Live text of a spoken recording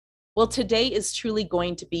Well, today is truly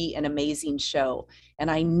going to be an amazing show. And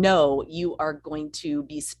I know you are going to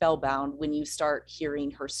be spellbound when you start hearing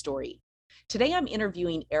her story. Today, I'm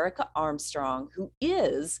interviewing Erika Armstrong, who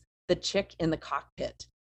is the chick in the cockpit.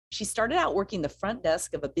 She started out working the front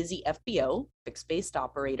desk of a busy FBO, fixed-based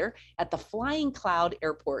operator, at the Flying Cloud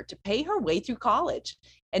Airport to pay her way through college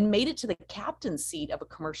and made it to the captain's seat of a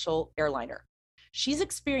commercial airliner. She's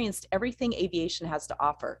experienced everything aviation has to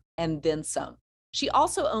offer, and then some. She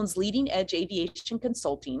also owns Leading Edge Aviation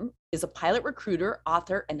Consulting, is a pilot recruiter,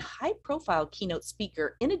 author, and high-profile keynote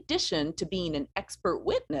speaker, in addition to being an expert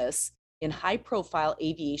witness in high-profile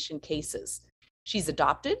aviation cases. She's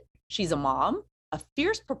adopted, she's a mom, a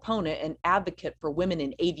fierce proponent and advocate for women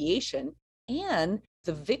in aviation, and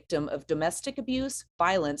the victim of domestic abuse,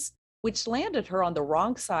 violence, which landed her on the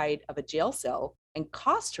wrong side of a jail cell and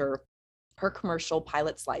cost her her commercial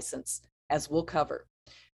pilot's license, as we'll cover.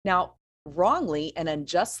 Now, wrongly and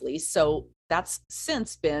unjustly, so that's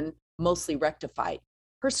since been mostly rectified.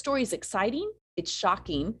 Her story is exciting, it's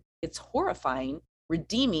shocking, it's horrifying,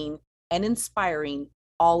 redeeming, and inspiring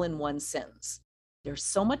all in one sentence. There's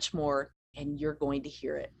so much more, and you're going to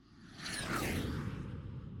hear it.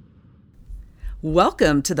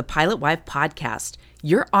 Welcome to the Pilot Wife Podcast,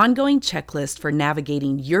 your ongoing checklist for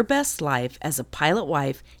navigating your best life as a pilot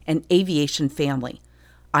wife and aviation family.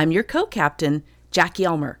 I'm your co-captain, Jackie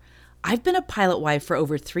Elmer. I've been a pilot wife for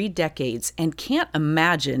over 3 decades and can't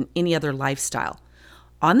imagine any other lifestyle.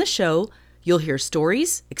 On the show, you'll hear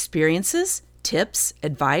stories, experiences, tips,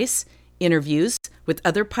 advice, interviews with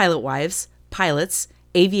other pilot wives, pilots,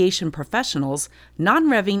 aviation professionals,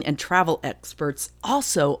 non-revving, and travel experts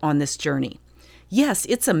also on this journey. Yes,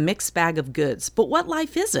 it's a mixed bag of goods, but what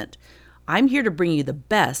life isn't? I'm here to bring you the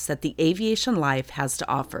best that the aviation life has to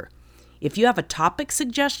offer. If you have a topic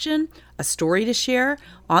suggestion, a story to share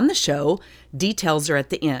on the show, details are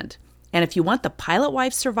at the end. And if you want the Pilot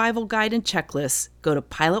Wife Survival Guide and Checklist, go to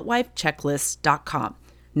pilotwifechecklist.com.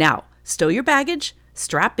 Now, stow your baggage,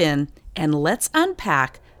 strap in, and let's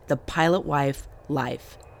unpack the Pilot Wife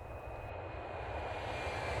life.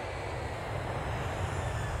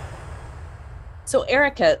 So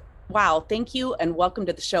Erika, wow, thank you and welcome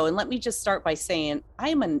to the show. And let me just start by saying I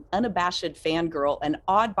am an unabashed fangirl and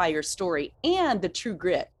awed by your story and the true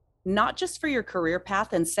grit, not just for your career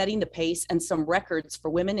path and setting the pace and some records for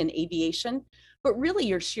women in aviation, but really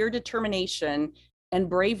your sheer determination and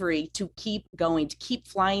bravery to keep going, to keep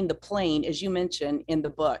flying the plane, as you mentioned in the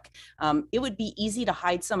book. It would be easy to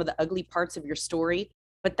hide some of the ugly parts of your story,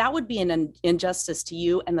 but that would be an injustice to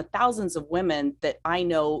you and the thousands of women that I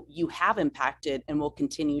know you have impacted and will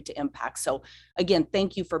continue to impact. So again,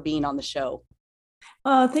 thank you for being on the show.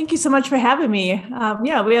 Thank you so much for having me. We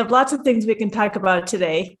have lots of things we can talk about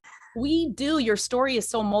today. We do. Your story is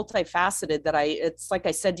so multifaceted that it's like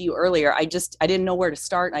I said to you earlier, I didn't know where to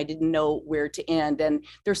start and I didn't know where to end. And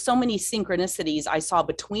there's so many synchronicities I saw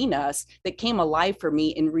between us that came alive for me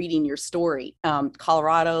in reading your story.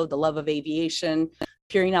 Colorado, the love of aviation,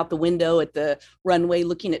 peering out the window at the runway,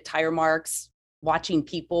 looking at tire marks, watching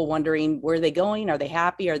people, wondering where are they going? Are they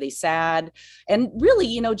happy? Are they sad? And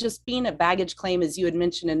really, just being a baggage claim, as you had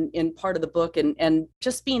mentioned in part of the book, and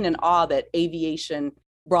just being in awe that aviation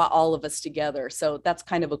brought all of us together. So that's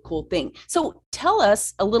kind of a cool thing. So tell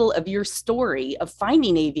us a little of your story of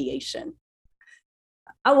finding aviation.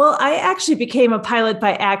 Well, I actually became a pilot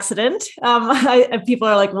by accident. People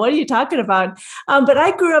are like, what are you talking about? But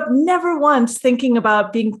I grew up never once thinking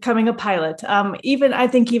about becoming a pilot. I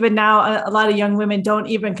think even now, a lot of young women don't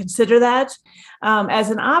even consider that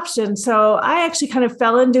as an option. So I actually kind of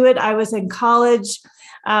fell into it. I was in college.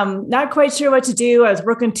 Not quite sure what to do. I was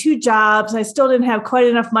working 2 jobs. I still didn't have quite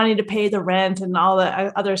enough money to pay the rent and all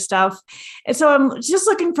the other stuff. And so I'm just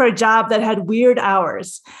looking for a job that had weird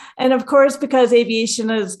hours. And of course, because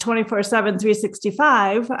aviation is 24/7,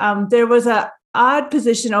 365, there was a odd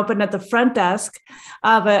position open at the front desk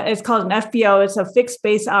it's called an FBO. It's a fixed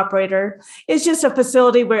base operator. It's just a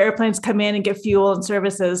facility where airplanes come in and get fuel and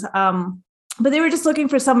services. But they were just looking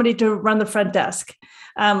for somebody to run the front desk.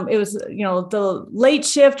 It was, the late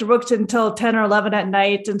shift worked until 10 or 11 at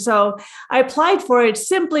night. And so I applied for it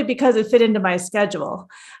simply because it fit into my schedule.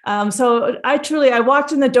 So I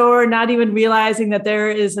walked in the door, not even realizing that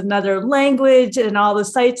there is another language and all the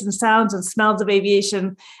sights and sounds and smells of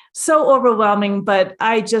aviation so overwhelming, but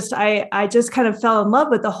I just kind of fell in love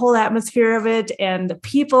with the whole atmosphere of it and the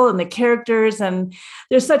people and the characters. And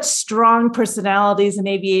there's such strong personalities in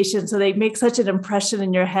aviation. So they make such an impression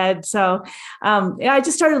in your head. So I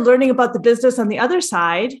just started learning about the business on the other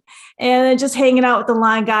side, and then just hanging out with the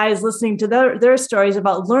line guys, listening to their stories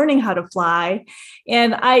about learning how to fly.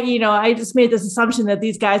 And I just made this assumption that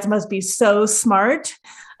these guys must be so smart,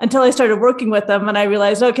 until I started working with them and I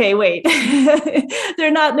realized, okay, wait, they're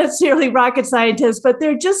not necessarily rocket scientists, but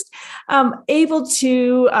they're just able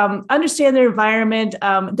to understand their environment.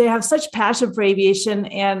 They have such passion for aviation.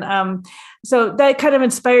 And so that kind of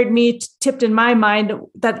inspired me, tipped in my mind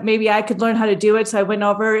that maybe I could learn how to do it. So I went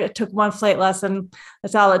over, took one flight lesson.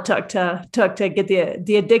 That's all it took to get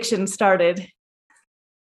the addiction started.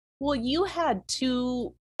 Well, you had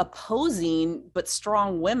two opposing but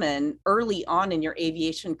strong women early on in your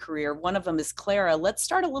aviation career. One of them is Clara. Let's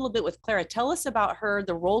start a little bit with Clara. Tell us about her,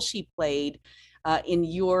 the role she played in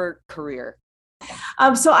your career.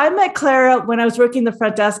 So I met Clara when I was working the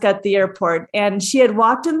front desk at the airport, and she had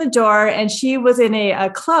walked in the door, and she was in a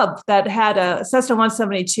club that had a Cessna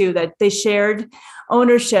 172 that they shared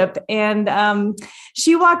ownership. And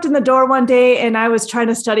she walked in the door one day, and I was trying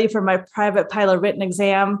to study for my private pilot written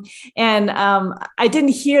exam. And I didn't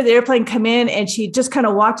hear the airplane come in, and she just kind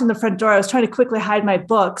of walked in the front door. I was trying to quickly hide my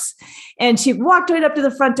books. And she walked right up to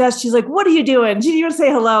the front desk. She's like, "What are you doing?" She didn't even say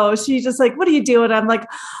hello. She's just like, "What are you doing?" I'm like,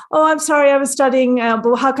 "Oh, I'm sorry, I was studying,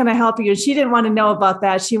 but how can I help you?" She didn't want to know about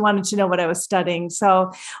that. She wanted to know what I was studying.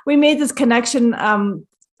 So we made this connection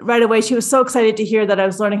right away. She was so excited to hear that I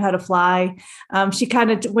was learning how to fly. She kind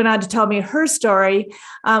of went on to tell me her story.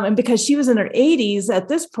 And because she was in her 80s at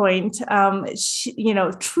this point,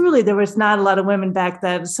 truly there was not a lot of women back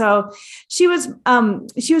then. So she was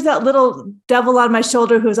that little devil on my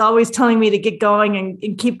shoulder who was always telling me to get going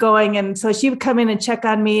and keep going. And so she would come in and check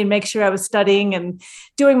on me and make sure I was studying and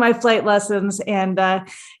doing my flight lessons. And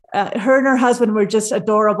her and her husband were just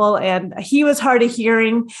adorable, and he was hard of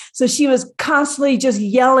hearing. So she was constantly just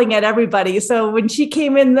yelling at everybody. So when she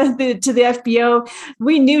came in to the FBO,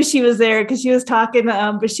 we knew she was there because she was talking,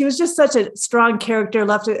 but she was just such a strong character,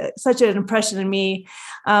 left such an impression in me.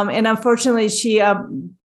 And unfortunately, she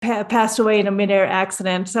passed away in a midair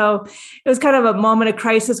accident. So it was kind of a moment of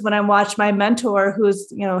crisis when I watched my mentor,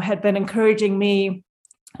 who's, had been encouraging me,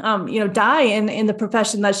 die in the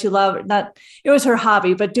profession that she loved. Not, it was her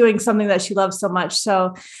hobby, but doing something that she loved so much.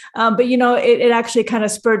 So, but it actually kind of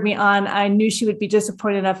spurred me on. I knew she would be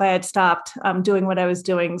disappointed if I had stopped doing what I was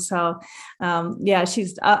doing. So,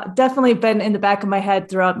 she's definitely been in the back of my head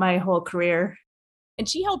throughout my whole career. And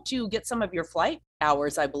she helped you get some of your flight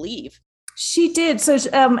hours, I believe. She did. So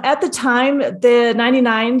at the time, the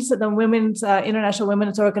 99s, the Women's International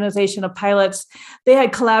Women's Organization of Pilots, they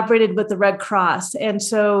had collaborated with the Red Cross. And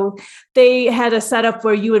so they had a setup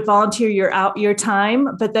where you would volunteer your time,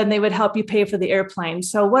 but then they would help you pay for the airplane.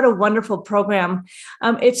 So what a wonderful program.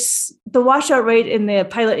 It's the washout rate in the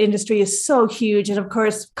pilot industry is so huge. And of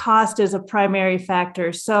course, cost is a primary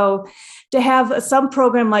factor. So to have some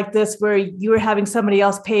program like this where you were having somebody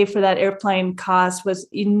else pay for that airplane cost was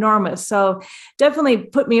enormous. So definitely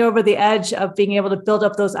put me over the edge of being able to build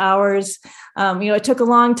up those hours. It took a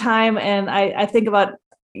long time. And I think about,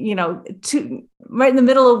 right in the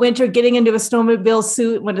middle of winter, getting into a snowmobile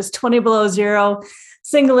suit when it's 20 below zero,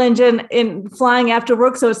 single engine and flying after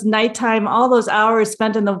work. So it's nighttime, all those hours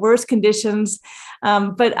spent in the worst conditions.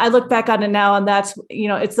 But I look back on it now, and that's,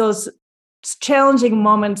 it's those challenging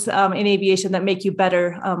moments in aviation that make you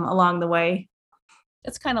better along the way.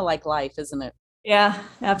 It's kind of like life, isn't it? Yeah,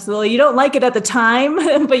 absolutely. You don't like it at the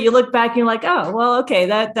time, but you look back and you're like, oh, well, okay,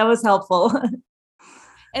 that was helpful.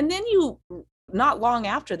 And then you, not long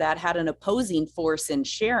after that, had an opposing force in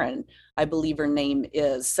Sharon, I believe her name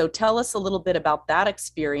is. So tell us a little bit about that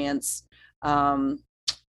experience,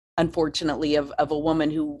 unfortunately, of a woman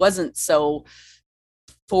who wasn't so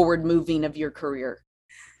forward moving of your career.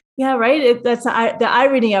 Yeah, right. That's the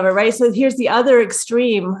irony of it, right? So here's the other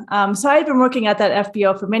extreme. So I had been working at that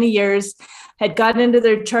FBO for many years, had gotten into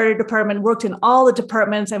their charter department, worked in all the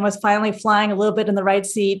departments, and was finally flying a little bit in the right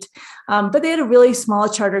seat. But they had a really small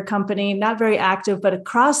charter company, not very active, but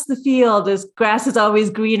across the field, grass is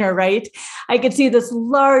always greener, right? I could see this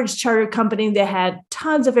large charter company that had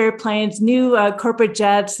tons of airplanes, new corporate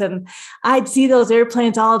jets, and I'd see those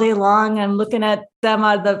airplanes all day long. I'm looking at them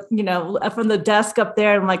out of the, from the desk up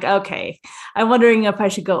there. I'm like, okay, I'm wondering if I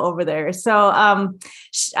should go over there. So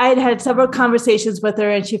I had several conversations with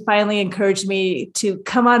her, and she finally encouraged me to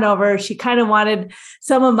come on over. She kind of wanted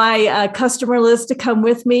some of my customer list to come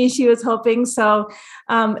with me. She was hoping. So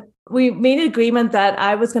we made an agreement that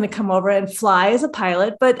I was going to come over and fly as a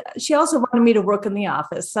pilot, but she also wanted me to work in the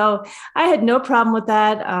office. So I had no problem with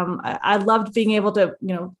that. I loved being able to,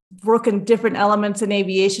 work in different elements in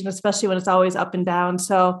aviation, especially when it's always up and down.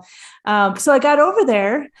 So I got over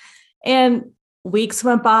there, and weeks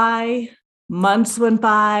went by, months went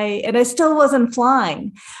by, and I still wasn't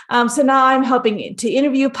flying. So now I'm helping to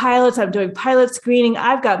interview pilots. I'm doing pilot screening.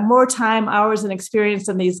 I've got more time, hours, and experience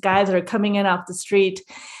than these guys that are coming in off the street.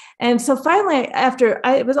 And so finally,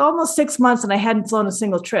 it was almost 6 months and I hadn't flown a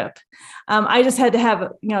single trip. I just had to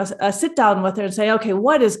have, a sit down with her and say, okay,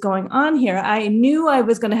 what is going on here? I knew I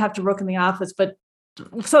was going to have to work in the office, but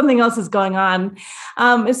something else is going on.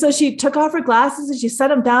 And so she took off her glasses and she set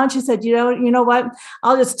them down. She said, you know what?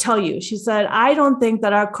 I'll just tell you. She said, I don't think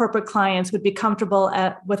that our corporate clients would be comfortable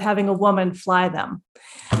with having a woman fly them.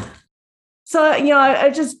 So,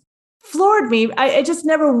 I just floored me. I just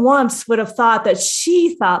never once would have thought that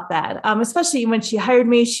she thought that, especially when she hired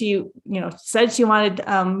me. She, said she wanted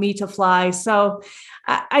me to fly. So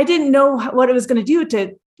I didn't know what it was going to do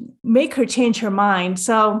to make her change her mind.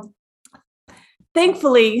 So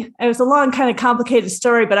thankfully, it was a long, kind of complicated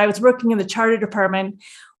story, but I was working in the charter department.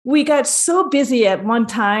 We got so busy at one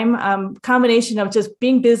time, combination of just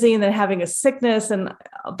being busy and then having a sickness and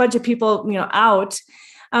a bunch of people, out.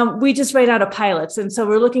 We just ran out of pilots. And so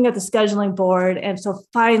we're looking at the scheduling board. And so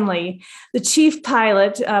finally, the chief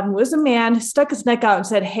pilot was a man, stuck his neck out and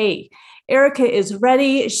said, hey, Erika is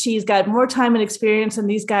ready. She's got more time and experience than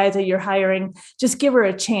these guys that you're hiring. Just give her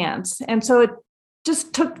a chance. And so it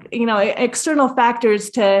just took, external factors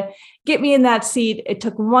to get me in that seat. It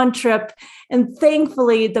took one trip. And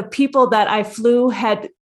thankfully, the people that I flew had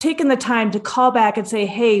taken the time to call back and say,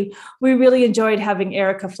 hey, we really enjoyed having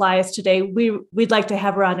Erika fly us today. We'd like to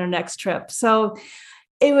have her on our next trip. So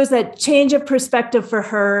it was a change of perspective for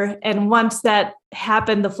her. And once that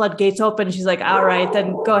happened, the floodgates opened. She's like, all right,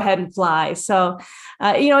 then go ahead and fly. So,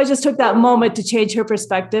 it just took that moment to change her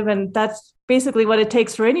perspective. And that's basically what it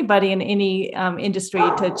takes for anybody in any industry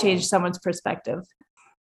to change someone's perspective.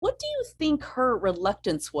 What do you think her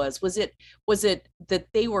reluctance was? Was it that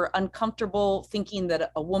they were uncomfortable thinking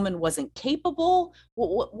that a woman wasn't capable?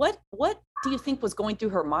 What do you think was going through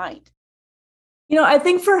her mind? I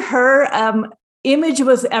think for her, image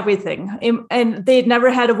was everything. And they'd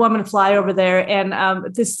never had a woman fly over there. And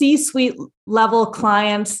the C-suite level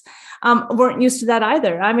clients weren't used to that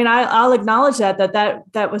either. I mean, I'll acknowledge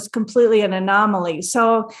that was completely an anomaly.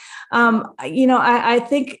 So,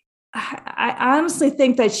 I honestly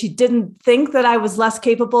think that she didn't think that I was less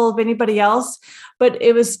capable of anybody else, but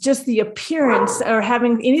it was just the appearance or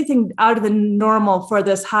having anything out of the normal for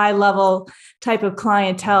this high level type of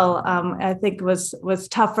clientele. I think was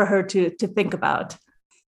tough for her to think about.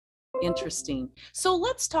 Interesting. So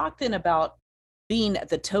let's talk then about being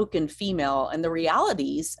the token female and the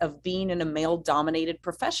realities of being in a male dominated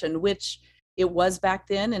profession, which it was back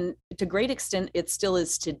then. And to a great extent, it still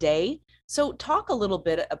is today. So talk a little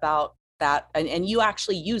bit about that. And you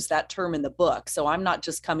actually use that term in the book. So I'm not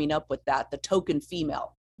just coming up with that, the token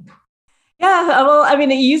female. Yeah, well, I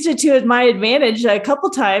used it to my advantage a couple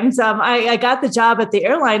times. I got the job at the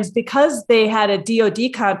airlines because they had a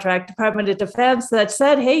DoD contract, Department of Defense, that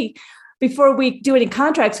said, hey, before we do any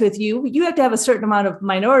contracts with you, you have to have a certain amount of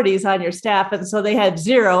minorities on your staff. And so they had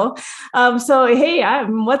zero. So, hey,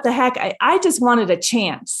 what the heck? I just wanted a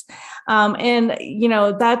chance.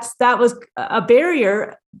 That was a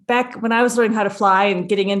barrier back when I was learning how to fly and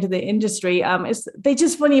getting into the industry. They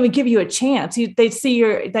just wouldn't even give you a chance. They'd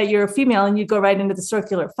see that you're a female and you go right into the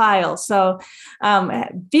circular file. So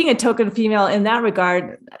being a token female in that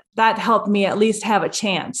regard, that helped me at least have a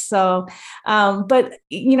chance. So, but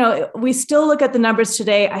we still look at the numbers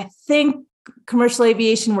today. I think commercial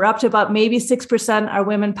aviation, we're up to about maybe 6% are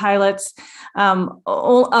women pilots.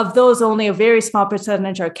 Of those, only a very small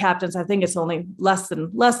percentage are captains. I think it's only less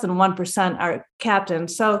than 1% are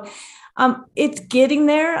captains. So it's getting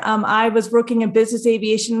there. I was working in business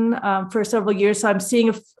aviation for several years, so I'm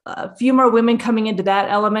seeing a few more women coming into that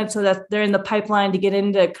element, so that they're in the pipeline to get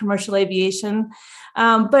into commercial aviation.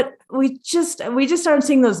 But we just aren't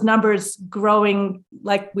seeing those numbers growing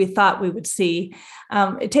like we thought we would see.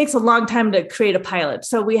 It takes a long time to create a pilot.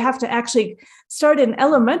 So we have to actually start in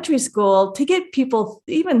elementary school to get people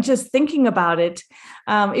even just thinking about it.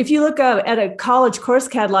 If you look at a college course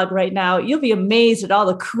catalog right now, you'll be amazed at all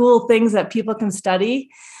the cool things that people can study.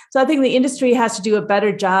 So I think the industry has to do a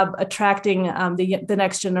better job attracting the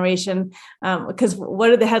next generation, because what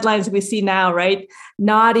are the headlines we see now, right?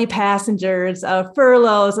 Naughty passengers,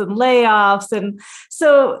 furloughs and layoffs. And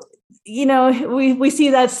so we see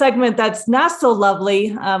that segment that's not so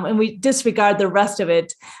lovely, and we disregard the rest of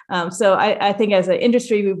it. So I think as an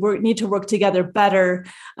industry, need to work together better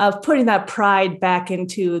of putting that pride back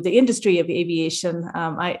into the industry of aviation.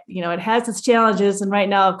 It has its challenges, and right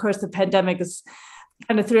now, of course, the pandemic is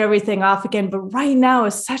kind of threw everything off again. But right now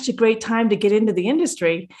is such a great time to get into the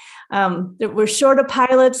industry. We're short of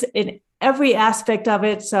pilots in every aspect of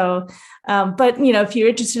it. So, but if you're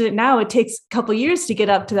interested in it now, it takes a couple of years to get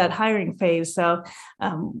up to that hiring phase. So,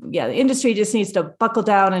 the industry just needs to buckle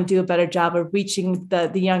down and do a better job of reaching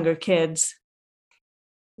the younger kids.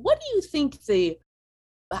 What do you think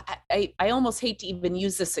I almost hate to even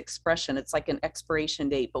use this expression. It's like an expiration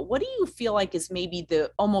date, but what do you feel like is maybe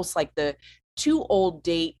almost like the too old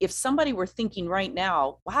date if somebody were thinking right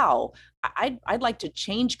now, wow, I'd like to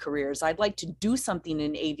change careers, I'd like to do something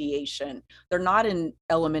in aviation? They're not in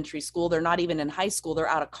elementary school, they're not even in high school, they're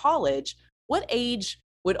out of college. What age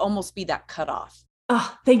would almost be that cutoff?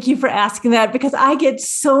 Oh, thank you for asking that, because I get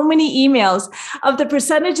so many emails. Of the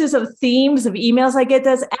percentages of themes of emails I get,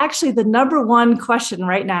 that's actually the number one question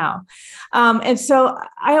right now. And so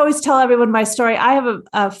I always tell everyone my story. I have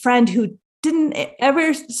a friend who didn't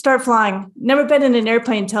ever start flying, never been in an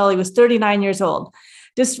airplane until he was 39 years old.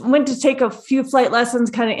 Just went to take a few flight lessons,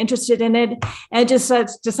 kind of interested in it, and just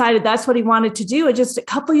decided that's what he wanted to do. And just a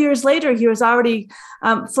couple of years later, he was already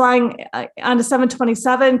flying on a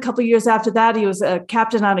 727. A couple of years after that, he was a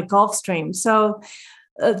captain on a Gulfstream. So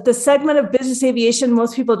the segment of business aviation,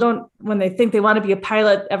 most people don't, when they think they want to be a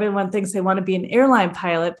pilot, everyone thinks they want to be an airline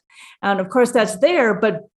pilot. And of course, that's there,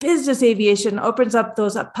 but business aviation opens up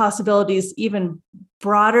those possibilities even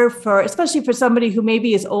broader especially for somebody who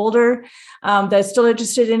maybe is older, that's still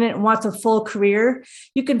interested in it and wants a full career.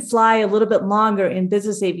 You can fly a little bit longer in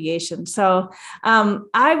business aviation. So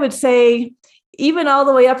I would say even all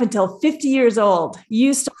the way up until 50 years old,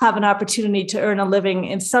 you still have an opportunity to earn a living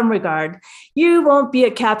in some regard. You won't be a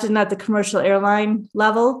captain at the commercial airline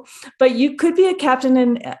level, but you could be a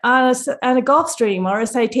captain on a Gulfstream or a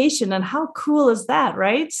Citation. And how cool is that,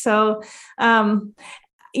 right? So,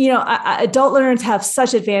 adult learners have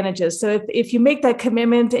such advantages. So if you make that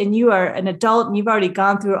commitment and you are an adult and you've already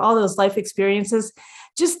gone through all those life experiences,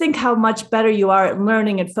 just think how much better you are at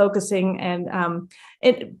learning and focusing and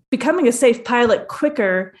becoming a safe pilot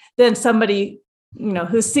quicker than somebody,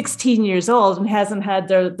 who's 16 years old and hasn't had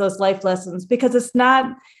those life lessons. Because it's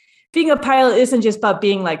not, being a pilot isn't just about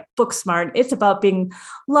being like book smart. It's about being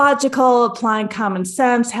logical, applying common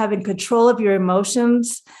sense, having control of your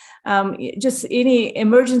emotions. Just any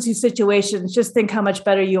emergency situations, just think how much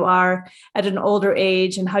better you are at an older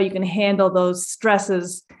age and how you can handle those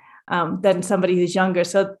stresses than somebody who's younger.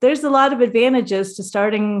 So there's a lot of advantages to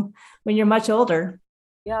starting when you're much older.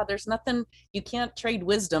 Yeah, there's nothing, you can't trade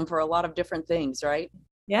wisdom for a lot of different things, right?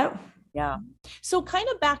 Yeah. Yeah. So kind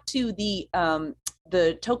of back to the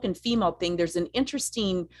token female thing, there's an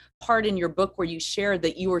interesting part in your book where you share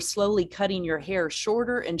that you were slowly cutting your hair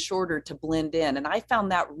shorter and shorter to blend in. And I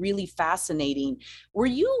found that really fascinating. Were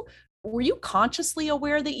you consciously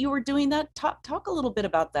aware that you were doing that? Talk a little bit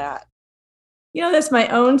about that. That's my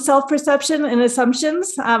own self-perception and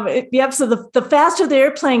assumptions. So the faster the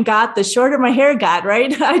airplane got, the shorter my hair got,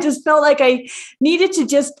 right? I just felt like I needed to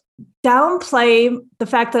just downplay the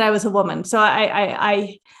fact that I was a woman. So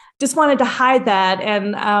I just wanted to hide that.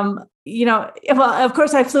 And, of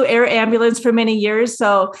course, I flew air ambulance for many years.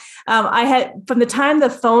 So I had, from the time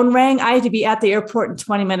the phone rang, I had to be at the airport in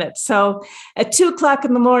 20 minutes. So at 2:00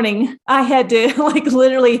 in the morning, I had to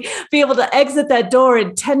literally be able to exit that door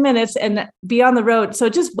in 10 minutes and be on the road. So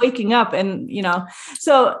just waking up and,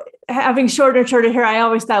 so having shorter hair, I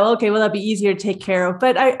always thought, well, okay, well, that'd be easier to take care of.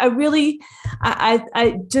 But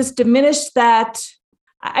I just diminished that.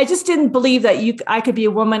 I just didn't believe that I could be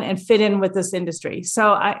a woman and fit in with this industry.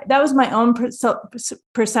 So that was my own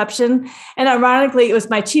perception. And ironically, it was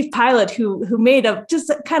my chief pilot who made a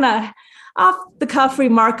just kind of off the cuff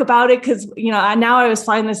remark about it. Because, now I was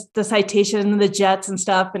flying the Citation and the jets and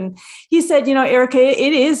stuff. And he said, Erika,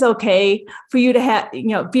 it is okay for you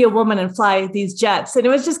to be a woman and fly these jets. And it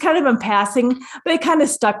was just kind of in passing, but it kind of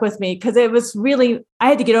stuck with me because it was really, I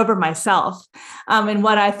had to get over myself and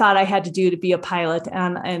what I thought I had to do to be a pilot.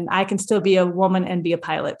 And I can still be a woman and be a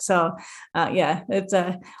pilot. So it's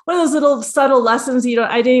one of those little subtle lessons,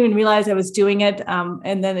 I didn't even realize I was doing it.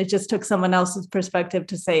 And then it just took someone else's perspective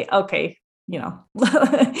to say, okay,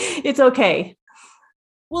 it's okay.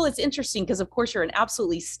 Well, it's interesting because, of course, you're an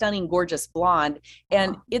absolutely stunning, gorgeous blonde.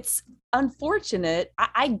 And it's unfortunate.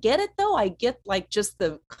 I get it, though. I get like just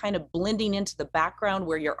the kind of blending into the background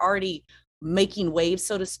where you're already making waves,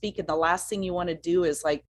 so to speak. And the last thing you want to do is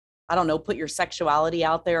like I don't know, put your sexuality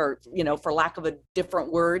out there, or, for lack of a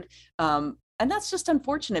different word. And that's just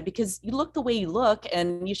unfortunate because you look the way you look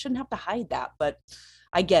and you shouldn't have to hide that. But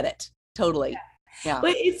I get it totally. Yeah.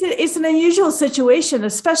 But it's an unusual situation,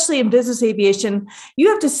 especially in business aviation. You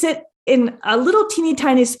have to sit in a little teeny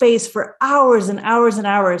tiny space for hours and hours and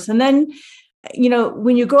hours. And then,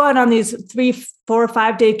 when you go out on these 3, 4,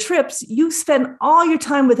 5 day trips, you spend all your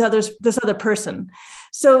time with this other person.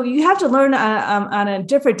 So you have to learn on a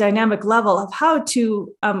different dynamic level of how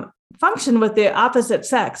to function with the opposite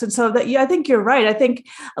sex. And so I think you're right. I think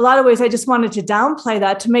a lot of ways I just wanted to downplay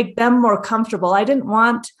that to make them more comfortable. I didn't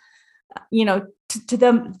want, to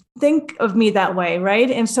them think of me that way.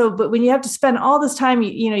 Right. And so, but when you have to spend all this time,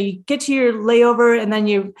 you get to your layover and then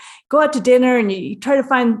you go out to dinner and you try to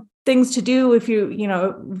find things to do if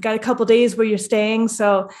got a couple of days where you're staying.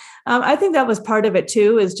 So I think that was part of it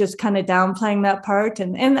too, is just kind of downplaying that part.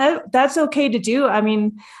 And that's okay to do. I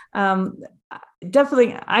mean,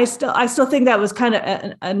 definitely, I still think that was kind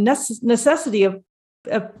of a necessity of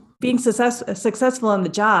being successful in the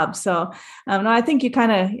job. So no, I think you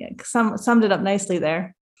kind of summed it up nicely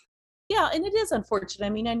there. Yeah, and it is unfortunate. I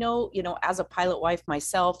mean, I know, as a pilot wife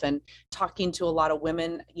myself and talking to a lot of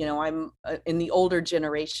women, I'm in the older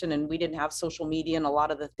generation and we didn't have social media and a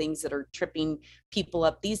lot of the things that are tripping people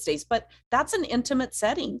up these days, but that's an intimate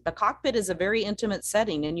setting. The cockpit is a very intimate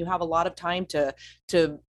setting and you have a lot of time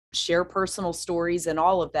to share personal stories and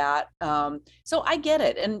all of that. So I get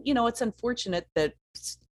it. And, it's unfortunate that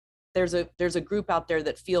there's a group out there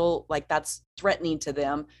that feel like that's threatening to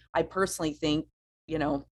them. I personally think,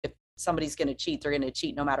 if somebody's going to cheat, they're going to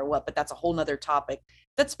cheat no matter what, but that's a whole nother topic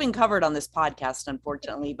that's been covered on this podcast,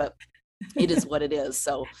 unfortunately, but it is what it is.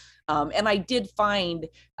 So, and I did find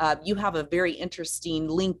you have a very interesting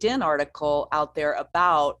LinkedIn article out there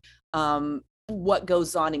about what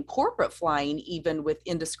goes on in corporate flying, even with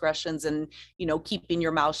indiscretions and, keeping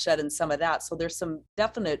your mouth shut and some of that. So there's some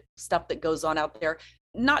definite stuff that goes on out there,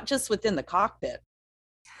 not just within the cockpit.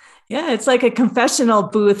 Yeah, it's like a confessional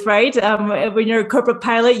booth, right? When you're a corporate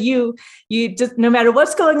pilot, you just, no matter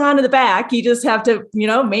what's going on in the back, you just have to,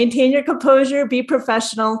 maintain your composure, be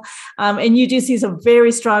professional. And you do see some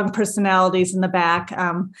very strong personalities in the back.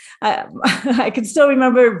 I can still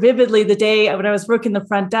remember vividly the day when I was working the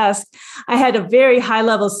front desk. I had a very high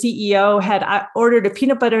level CEO had ordered a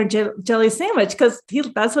peanut butter and jelly sandwich because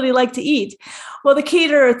that's what he liked to eat. Well, the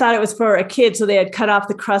caterer thought it was for a kid, so they had cut off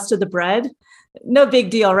the crust of the bread. No big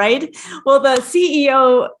deal, right? Well, the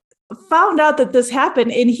CEO found out that this happened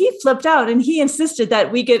and he flipped out and he insisted that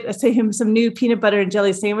we get him some new peanut butter and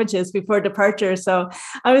jelly sandwiches before departure. So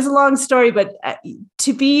it was a long story, but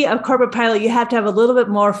to be a corporate pilot, you have to have a little bit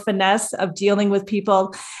more finesse of dealing with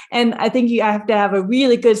people. And I think you have to have a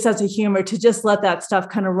really good sense of humor to just let that stuff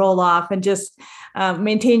kind of roll off and just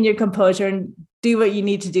maintain your composure and do what you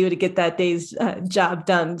need to do to get that day's job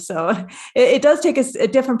done. So it does take a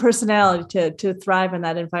different personality to thrive in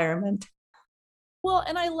that environment. Well,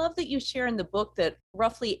 and I love that you share in the book that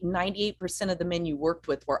roughly 98% of the men you worked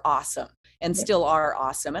with were awesome and still are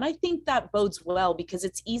awesome. And I think that bodes well because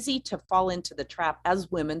it's easy to fall into the trap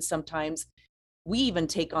as women. Sometimes we even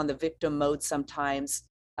take on the victim mode sometimes.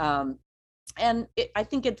 And I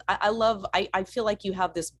think I feel like you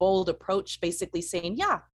have this bold approach, basically saying,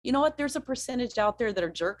 yeah, you know what, there's a percentage out there that are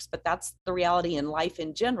jerks, but that's the reality in life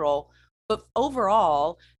in general. But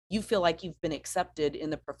overall, you feel like you've been accepted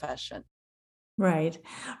in the profession. Right.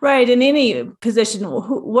 In any position,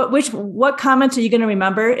 what comments are you going to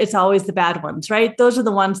remember? It's always the bad ones, right? Those are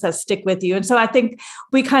the ones that stick with you. And so I think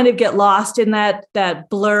we kind of get lost in that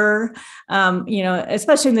blur,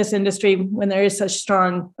 especially in this industry when there is such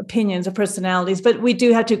strong opinions or personalities. But we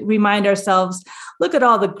do have to remind ourselves, look at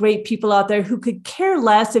all the great people out there who could care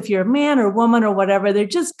less if you're a man or woman or whatever. They're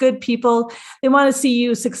just good people. They want to see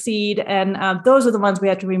you succeed. And those are the ones we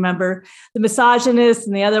have to remember. The misogynists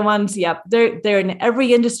and the other ones, they're in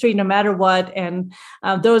every industry, no matter what. And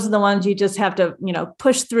those are the ones you just have to,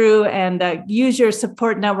 push through and use your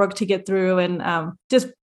support network to get through and just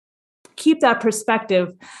keep that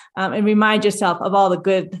perspective and remind yourself of all the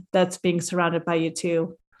good that's being surrounded by you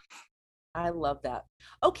too. I love that.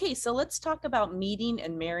 Okay, so let's talk about meeting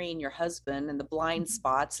and marrying your husband and the blind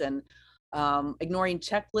spots and ignoring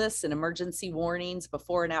checklists and emergency warnings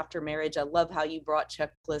before and after marriage. I love how you brought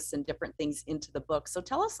checklists and different things into the book. So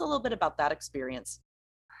tell us a little bit about that experience.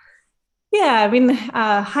 Yeah, I mean,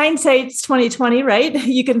 hindsight's 2020, right?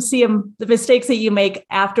 You can see the mistakes that you make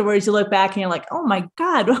afterwards. You look back and you're like, oh my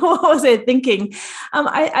God, what was I thinking?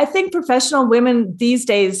 I think professional women these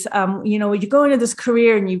days, when you go into this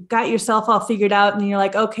career and you've got yourself all figured out and you're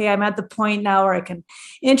like, okay, I'm at the point now where I can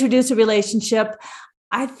introduce a relationship.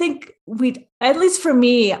 I think at least for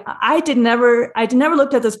me, I did never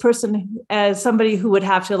looked at this person as somebody who would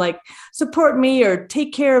have to like support me or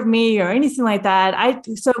take care of me or anything like that.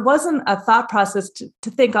 So it wasn't a thought process to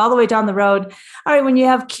think all the way down the road. All right, when you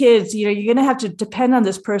have kids, you're going to have to depend on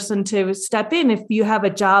this person to step in if you have a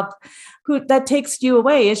job that takes you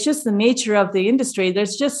away. It's just the nature of the industry.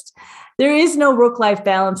 There is no work-life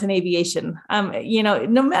balance in aviation.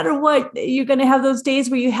 No matter what, you're going to have those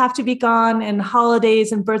days where you have to be gone, and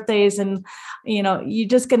holidays and birthdays, and you're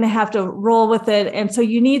just going to have to roll with it. And so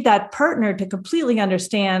you need that partner to completely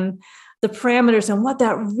understand the parameters and what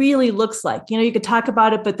that really looks like. You could talk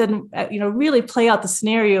about it, but then really play out the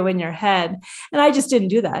scenario in your head. And I just didn't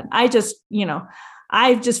do that. I just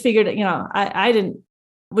figured, I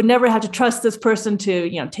would never have to trust this person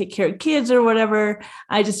to, take care of kids or whatever.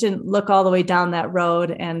 I just didn't look all the way down that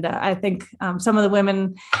road. And I think some of the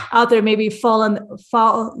women out there maybe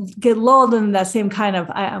get lulled in that same kind of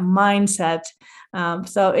mindset.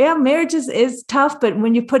 So yeah, marriage is tough, but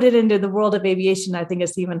when you put it into the world of aviation, I think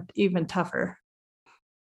it's even tougher.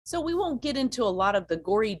 So we won't get into a lot of the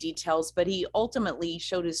gory details, but he ultimately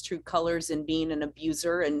showed his true colors in being an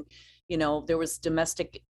abuser, and there was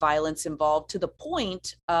domestic violence involved to the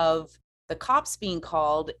point of the cops being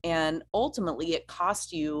called, and ultimately it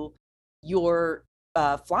cost you your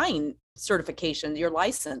flying certification, your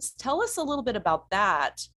license. Tell us a little bit about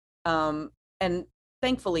that. And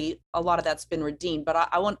thankfully, a lot of that's been redeemed, but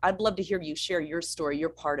I'd love to hear you share your story, your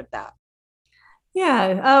part of that.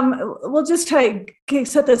 Yeah, we'll just try to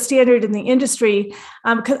set the standard in the industry,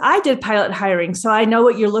 because I did pilot hiring, so I know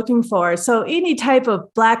what you're looking for. So any type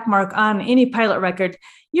of black mark on any pilot record,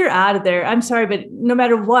 you're out of there. I'm sorry, but no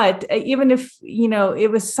matter what, even if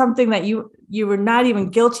it was something that you were not even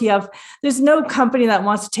guilty of, there's no company that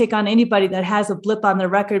wants to take on anybody that has a blip on their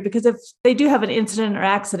record, because if they do have an incident or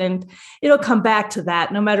accident, it'll come back to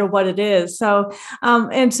that no matter what it is. So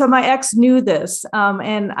and so my ex knew this,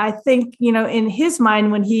 and I think in his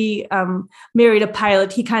mind, when he married a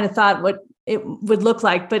pilot, he kind of thought what it would look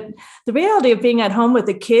like. But the reality of being at home with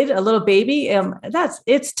a kid, a little baby,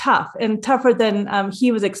 it's tough, and tougher than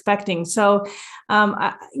he was expecting. So,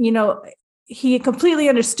 he completely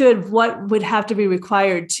understood what would have to be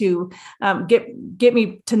required to get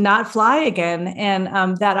me to not fly again.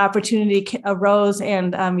 And that opportunity arose,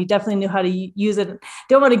 and he definitely knew how to use it.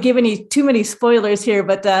 Don't want to give too many spoilers here,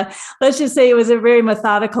 but let's just say it was a very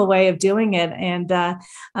methodical way of doing it. And,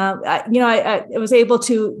 I was able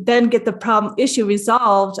to then get the issue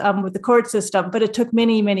resolved with the court system, but it took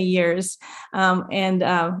many, many years. And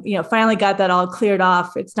finally got that all cleared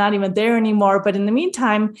off. It's not even there anymore. But in the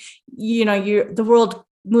meantime, the world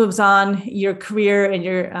moves on, your career and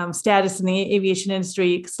your status in the aviation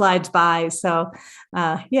industry slides by. So,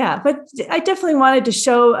 but I definitely wanted to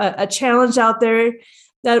show a challenge out there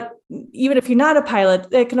that even if you're not a pilot,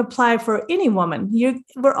 it can apply for any woman.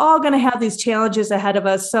 We're all going to have these challenges ahead of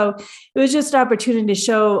us. So it was just an opportunity to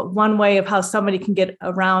show one way of how somebody can get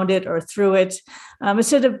around it or through it,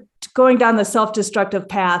 instead of going down the self-destructive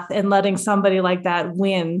path and letting somebody like that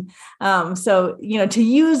win. So, to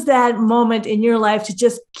use that moment in your life to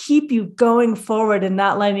just keep you going forward and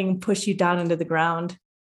not letting them push you down into the ground.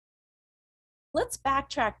 Let's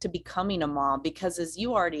backtrack to becoming a mom, because as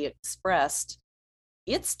you already expressed,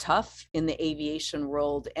 it's tough in the aviation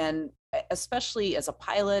world, and especially as a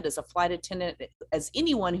pilot, as a flight attendant, as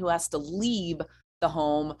anyone who has to leave the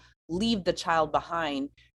home, leave the child behind.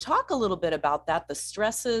 Talk a little bit about that, the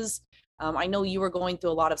stresses. I know you were going through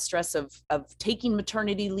a lot of stress of taking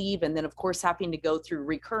maternity leave, and then of course having to go through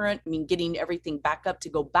getting everything back up to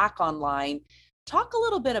go back online. Talk a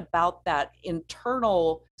little bit about that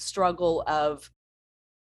internal struggle of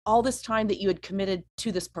all this time that you had committed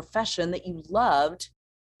to this profession that you loved,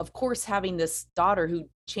 of course, having this daughter who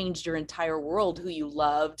changed your entire world, who you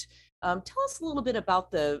loved. Tell us a little bit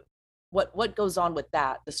about what goes on with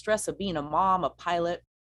that, the stress of being a mom, a pilot,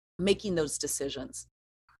 making those decisions.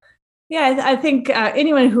 Yeah, I think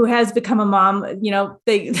anyone who has become a mom,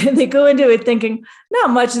 they they go into it thinking not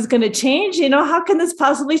much is going to change. How can this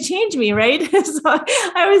possibly change me, right? So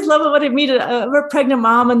I always love it when I meet a pregnant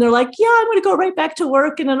mom, and they're like, "Yeah, I'm going to go right back to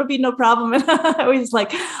work, and it'll be no problem." And I was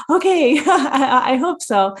like, "Okay, I hope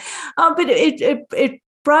so." But it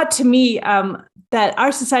brought to me that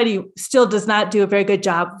our society still does not do a very good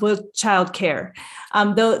job with childcare.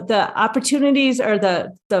 The opportunities or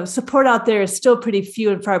the support out there is still pretty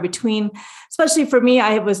few and far between. Especially for me,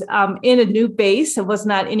 I was in a new base. I was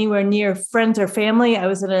not anywhere near friends or family. I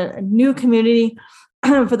was in a new community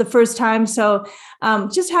for the first time. So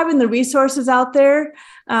just having the resources out there,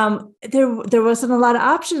 there wasn't a lot of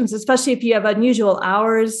options, especially if you have unusual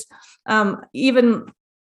hours. Even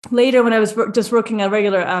later when I was just working a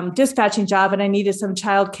regular dispatching job and I needed some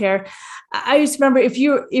childcare, I used to remember if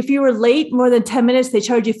you were late more than 10 minutes, they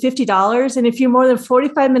charge you $50. And if you're more than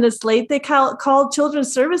 45 minutes late, they call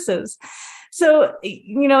children's services. So,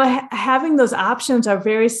 having those options are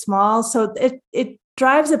very small. So it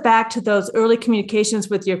drives it back to those early communications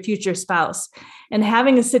with your future spouse and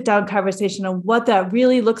having a sit down conversation on what that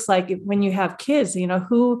really looks like when you have kids.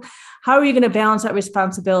 How are you going to balance that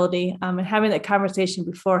responsibility, and having that conversation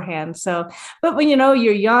beforehand. So, but when you're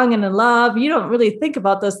young and in love, you don't really think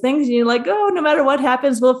about those things. And you're like, oh, no matter what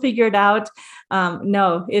happens, we'll figure it out.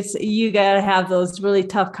 No, you got to have those really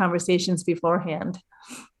tough conversations beforehand.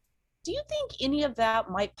 Do you think any of that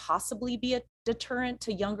might possibly be a deterrent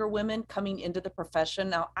to younger women coming into the profession?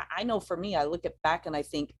 Now, I know for me, I look at back and I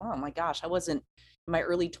think, oh my gosh, I wasn't in my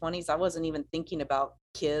early 20s. I wasn't even thinking about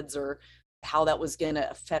kids or how that was going to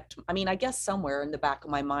affect. I mean, I guess somewhere in the back of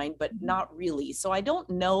my mind, but not really. So I don't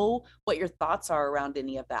know what your thoughts are around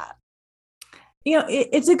any of that.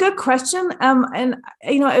 It's a good question. And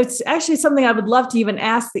it's actually something I would love to even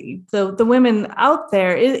ask the women out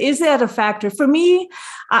there. Is that a factor for me?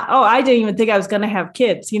 I didn't even think I was going to have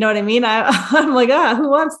kids. You know what I mean? I'm like, who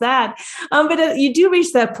wants that? But you do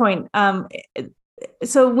reach that point.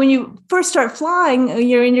 So when you first start flying,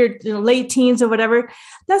 you're in your late teens or whatever,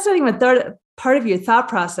 that's not even part of your thought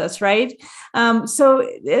process, right? So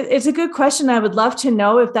it's a good question. I would love to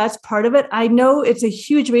know if that's part of it. I know it's a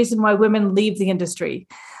huge reason why women leave the industry.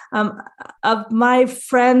 Of my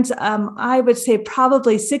friends, I would say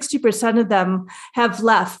probably 60% of them have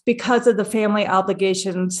left because of the family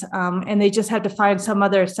obligations, and they just had to find some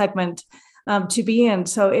other segment to be in.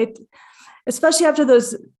 So especially after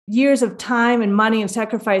those years of time and money and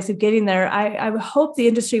sacrifice of getting there, I hope the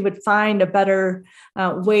industry would find a better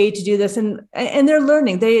way to do this. And they're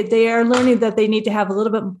learning. They are learning that they need to have a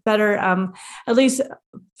little bit better, at least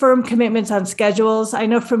firm commitments on schedules. I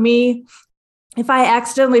know for me, if I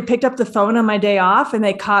accidentally picked up the phone on my day off and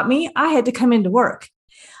they caught me, I had to come into work.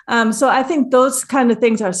 So I think those kind of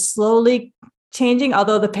things are slowly changing,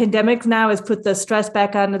 although the pandemic now has put the stress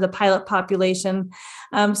back onto the pilot population.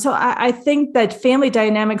 So I think that family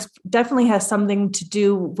dynamics definitely has something to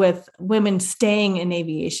do with women staying in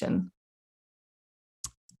aviation.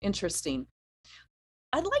 Interesting.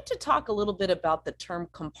 I'd like to talk a little bit about the term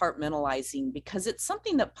compartmentalizing because it's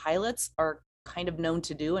something that pilots are kind of known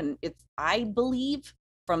to do. And I believe,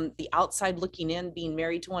 from the outside looking in, being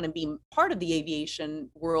married to one and being part of the aviation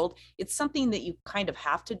world, it's something that you kind of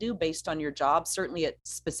have to do based on your job, certainly at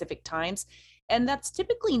specific times. And that's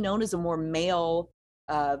typically known as a more male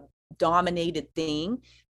dominated thing.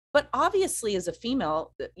 But obviously, as a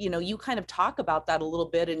female, you kind of talk about that a little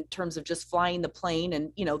bit in terms of just flying the plane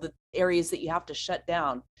and, the areas that you have to shut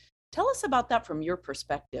down. Tell us about that from your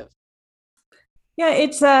perspective. Yeah,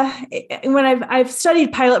 it's when I've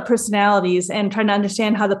studied pilot personalities and trying to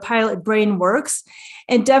understand how the pilot brain works,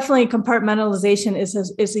 and definitely compartmentalization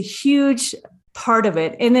is a huge part of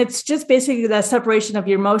it. And it's just basically that separation of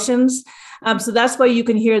your emotions. So that's why you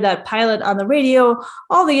can hear that pilot on the radio,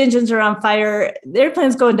 all the engines are on fire, the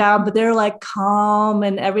airplane's going down, but they're like calm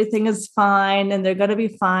and everything is fine and they're going to be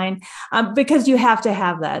fine, because you have to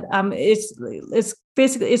have that. It's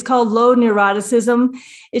basically, it's called low neuroticism.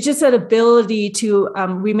 It's just that ability to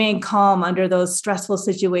remain calm under those stressful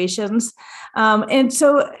situations. And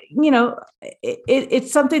so,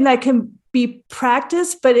 it's something that can be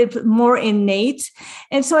practiced, but it's more innate.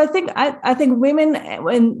 And so I think women,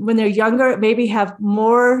 when they're younger, maybe have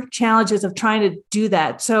more challenges of trying to do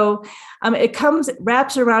that. So it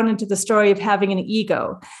wraps around into the story of having an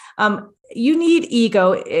ego. You need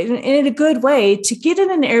ego in a good way to get in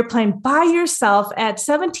an airplane by yourself at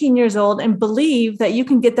 17 years old and believe that you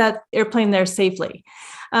can get that airplane there safely.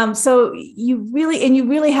 So you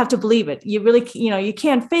really have to believe it. You really, you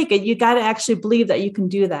can't fake it. You got to actually believe that you can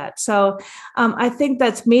do that. So I think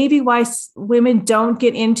that's maybe why women don't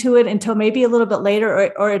get into it until maybe a little bit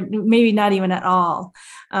later, or maybe not even at all.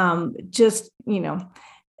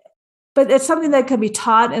 But it's something that can be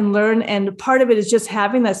taught and learned. And part of it is just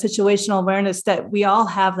having that situational awareness that we all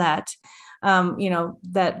have that,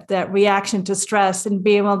 that reaction to stress, and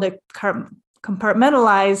being able to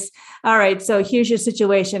compartmentalize. All right, so here's your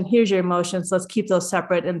situation, here's your emotions. Let's keep those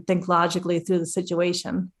separate and think logically through the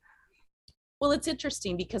situation. Well, it's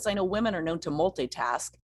interesting because I know women are known to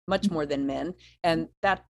multitask much more than men. And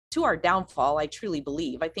that, to our downfall, I truly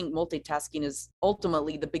believe. I think multitasking is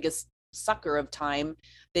ultimately the biggest sucker of time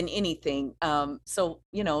than anything. So,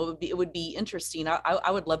 it would be interesting.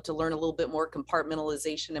 I would love to learn a little bit more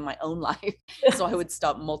compartmentalization in my own life, so I would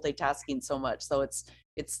stop multitasking so much. So it's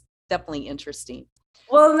definitely interesting.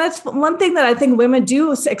 Well, and that's one thing that I think women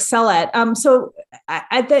do excel at. So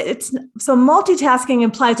multitasking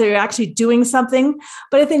implies that you're actually doing something,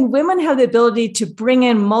 but I think women have the ability to bring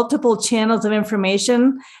in multiple channels of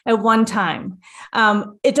information at one time.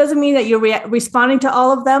 It doesn't mean that you're responding to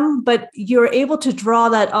all of them, but you're able to draw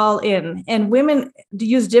that all in. And women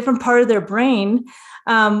use a different part of their brain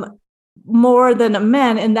more than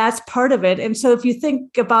men, and that's part of it. And so if you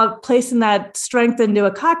think about placing that strength into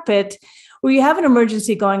a cockpit, where you have an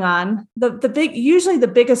emergency going on, usually the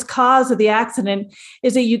biggest cause of the accident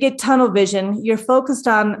is that you get tunnel vision. You're focused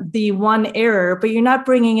on the one error, but you're not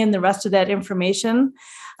bringing in the rest of that information.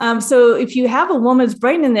 So if you have a woman's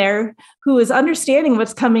brain in there who is understanding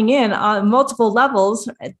what's coming in on multiple levels,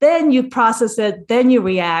 then you process it, then you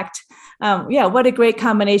react. What a great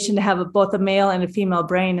combination to have both a male and a female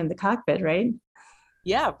brain in the cockpit, right?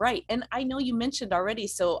 Yeah, right. And I know you mentioned already,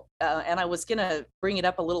 so, and I was going to bring it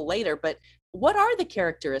up a little later, but what are the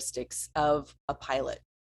characteristics of a pilot?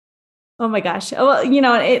 Oh my gosh. Well,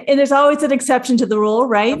 and there's always an exception to the rule,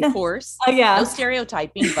 right? Of course. Yeah. No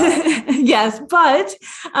stereotyping, but. Yes. But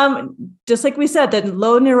just like we said, that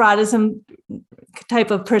low neuroticism type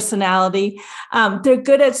of personality, they're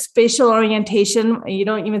good at spatial orientation. You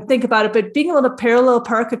don't even think about it, but being able to parallel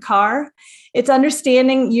park a car, it's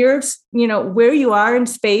understanding where you are in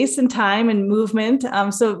space and time and movement.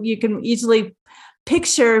 So you can easily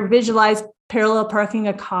visualize parallel parking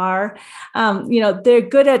a car. They're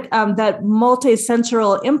good at that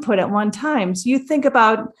multi-sensory input at one time. So you think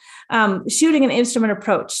about shooting an instrument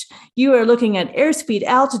approach. You are looking at airspeed,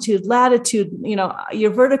 altitude, latitude,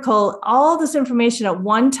 your vertical, all this information at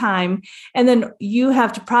one time. And then you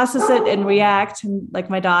have to process it and react, like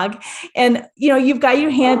my dog. And, you've got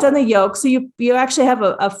your hands on the yoke. So you actually have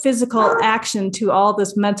a physical action to all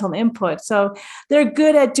this mental input. So they're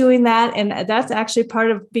good at doing that. And that's actually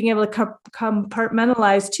part of being able to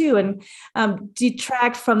compartmentalize too, and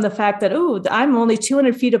detract from the fact that, I'm only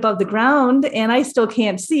 200 feet above the ground and I still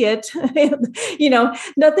can't see it.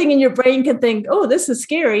 Nothing in your brain can think, this is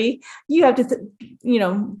scary. You have to,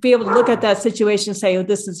 be able to look at that situation and say,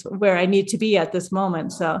 this is where I need to be at this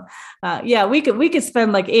moment. So, we could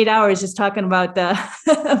spend like 8 hours just talking about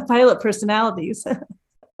pilot personalities.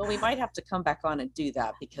 Well, we might have to come back on and do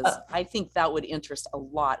that, because I think that would interest a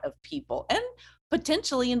lot of people and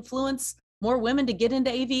potentially influence more women to get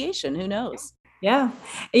into aviation. Who knows? Yeah.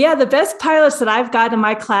 The best pilots that I've got in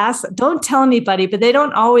my class, don't tell anybody, but they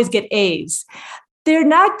don't always get A's. They're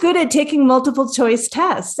not good at taking multiple choice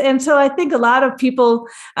tests. And so I think a lot of people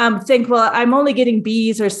think, well, I'm only getting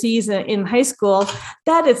B's or C's in high school.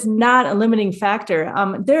 That is not a limiting factor.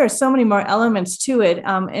 There are so many more elements to it.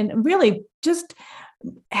 And really just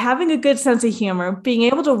having a good sense of humor, being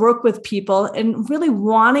able to work with people and really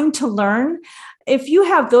wanting to learn. If you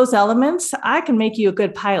have those elements, I can make you a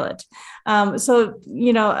good pilot. I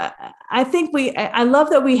think I love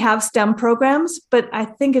that we have STEM programs, but I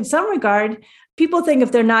think in some regard, people think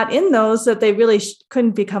if they're not in those, that they really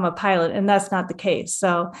couldn't become a pilot. And that's not the case.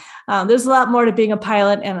 So there's a lot more to being a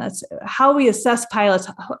pilot, and it's how we assess pilots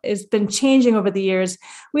has been changing over the years.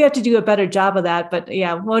 We have to do a better job of that. But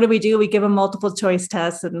what do? We give them multiple choice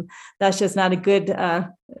tests, and that's just not a good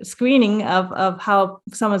screening of how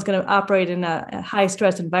someone's going to operate in a high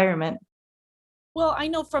stress environment. Well, I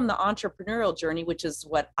know from the entrepreneurial journey, which is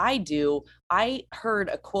what I do, I heard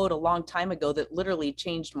a quote a long time ago that literally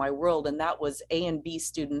changed my world. And that was A and B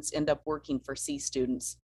students end up working for C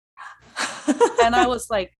students. And I was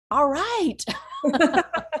like, all right.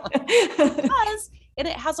 And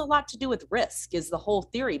it has a lot to do with risk, is the whole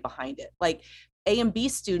theory behind it. Like A and B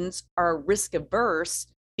students are risk averse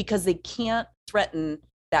because they can't threaten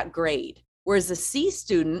that grade. Whereas a C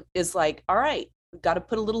student is like, all right, we've got to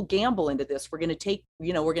put a little gamble into this. We're going to take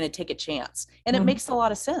a chance. And it makes a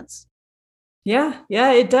lot of sense. Yeah,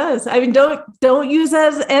 it does. I mean, don't use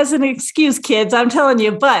that as an excuse, kids. I'm telling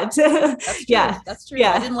you, but that's true. That's true.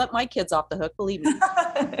 Yeah. I didn't let my kids off the hook, believe me.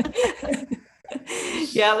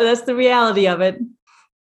 Yeah, but that's the reality of it.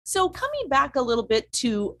 So coming back a little bit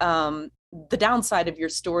to the downside of your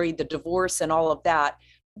story, the divorce and all of that,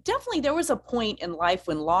 definitely there was a point in life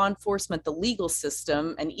when law enforcement, the legal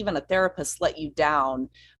system, and even a therapist let you down.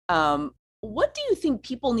 What do you think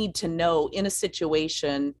people need to know in a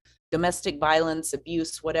situation, domestic violence,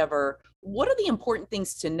 abuse, whatever? What are the important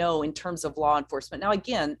things to know in terms of law enforcement? Now,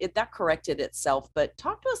 again, that corrected itself, but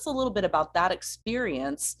talk to us a little bit about that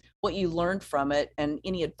experience, what you learned from it, and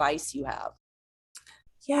any advice you have.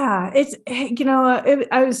 Yeah,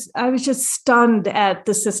 I was just stunned at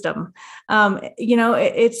the system.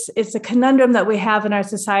 It's a conundrum that we have in our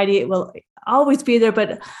society. Well, always be there,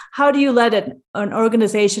 but how do you let an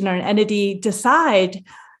organization or an entity decide,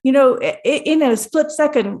 in a split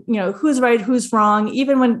second, who's right, who's wrong?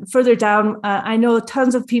 Even when further down, I know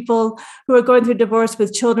tons of people who are going through divorce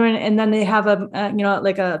with children, and then they have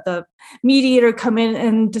the mediator come in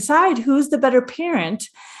and decide who's the better parent,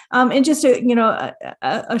 in just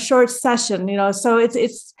a short session. So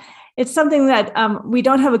it's something that we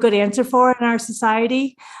don't have a good answer for in our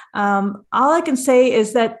society. All I can say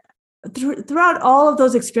is that throughout all of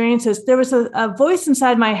those experiences, there was a voice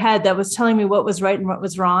inside my head that was telling me what was right and what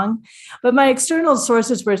was wrong. But my external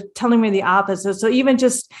sources were telling me the opposite. So even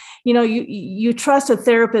just, you trust a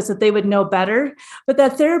therapist that they would know better, but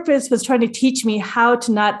that therapist was trying to teach me how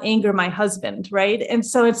to not anger my husband, right? And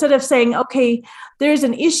so instead of saying, okay, there's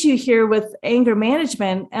an issue here with anger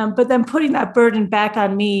management, but then putting that burden back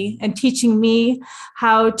on me and teaching me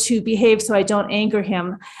how to behave so I don't anger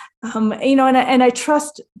him. And I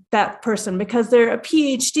trust that person because they're a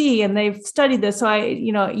PhD and they've studied this. So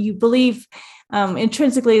you believe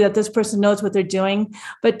intrinsically that this person knows what they're doing,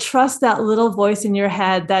 but trust that little voice in your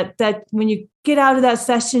head that when you get out of that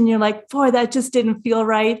session, you're like, boy, that just didn't feel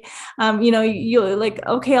right. You're like,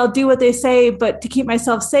 okay, I'll do what they say, but to keep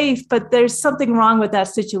myself safe, but there's something wrong with that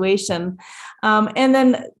situation. And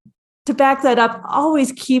then to back that up,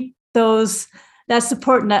 always keep that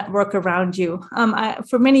support network around you.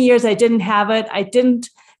 For many years, I didn't have it. I didn't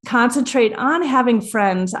concentrate on having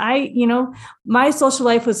friends. My social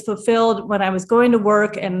life was fulfilled when I was going to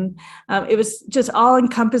work, and it was just all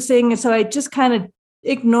encompassing. And so I just kind of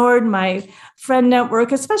ignored my friend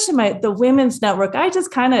network, especially the women's network. I just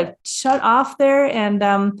kind of shut off there. And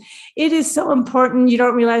it is so important. You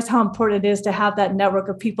don't realize how important it is to have that network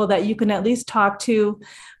of people that you can at least talk to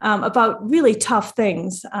about really tough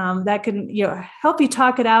things that can help you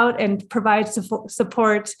talk it out and provide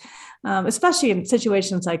support, especially in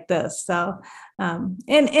situations like this. So, and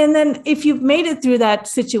then if you've made it through that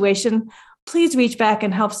situation, please reach back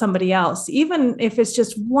and help somebody else, even if it's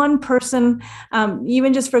just one person,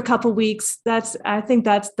 even just for a couple of weeks. I think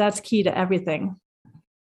that's key to everything.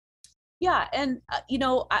 Yeah. And,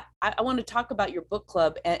 I want to talk about your book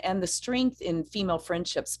club and the strength in female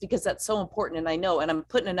friendships, because that's so important. And I know, and I'm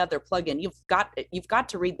putting another plug in, you've got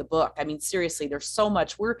to read the book. I mean, seriously, there's so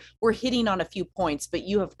much. We're hitting on a few points, but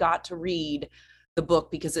you have got to read the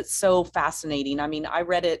book because it's so fascinating. I mean, I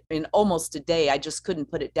read it in almost a day. I just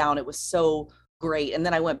couldn't put it down. It was so great. And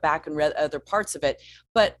then I went back and read other parts of it.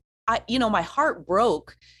 But my heart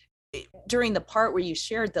broke during the part where you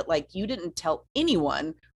shared that, like, you didn't tell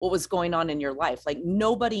anyone what was going on in your life. Like,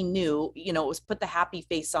 nobody knew, it was put the happy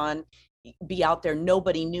face on, be out there.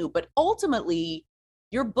 Nobody knew. But ultimately,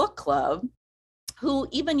 your book club, who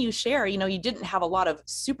even you share, you didn't have a lot of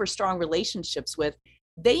super strong relationships with,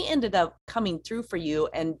 they ended up coming through for you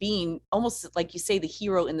and being almost, like you say, the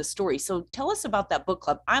hero in the story. So tell us about that book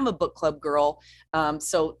club. I'm a book club girl.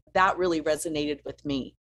 So that really resonated with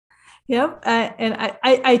me. Yep. And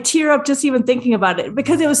I tear up just even thinking about it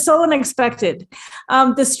because it was so unexpected.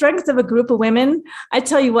 The strength of a group of women, I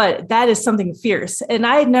tell you what, that is something fierce. And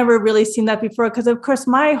I had never really seen that before because, of course,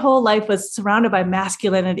 my whole life was surrounded by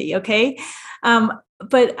masculinity. Okay.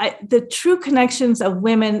 But the true connections of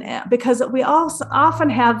women, because we all often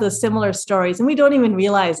have those similar stories and we don't even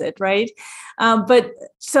realize it, right? But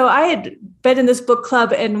so I had been in this book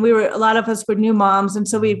club and a lot of us were new moms. And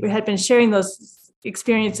so we had been sharing those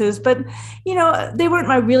experiences, but they weren't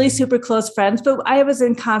my really super close friends, but I was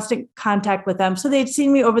in constant contact with them. So they'd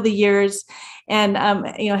seen me over the years and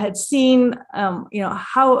had seen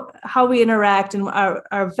how we interact and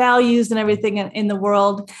our values and everything in the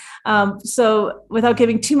world. So without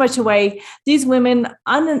giving too much away, these women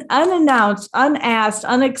unannounced, unasked,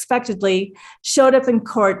 unexpectedly showed up in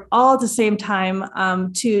court all at the same time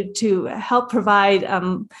to help provide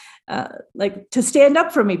to stand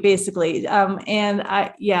up for me, basically.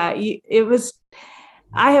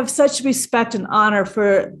 I have such respect and honor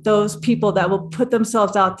for those people that will put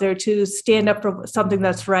themselves out there to stand up for something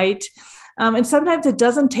that's right. And sometimes it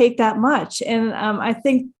doesn't take that much. And I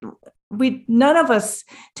think none of us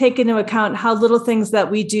take into account how little things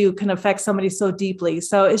that we do can affect somebody so deeply.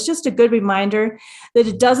 So it's just a good reminder that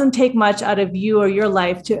it doesn't take much out of you or your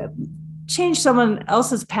life to change someone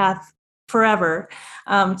else's path forever.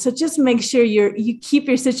 So just make sure you keep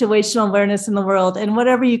your situational awareness in the world, and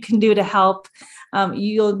whatever you can do to help,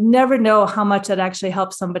 you'll never know how much that actually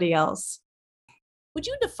helps somebody else. Would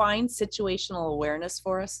you define situational awareness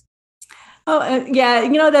for us? Oh,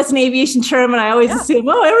 yeah. That's an aviation term, and I always assume,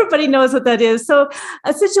 everybody knows what that is. So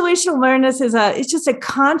a situational awareness it's just a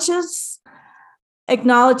conscious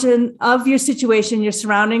acknowledgement of your situation, your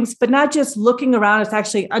surroundings, but not just looking around, it's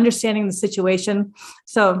actually understanding the situation.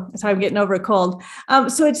 So sorry, I'm getting over a cold.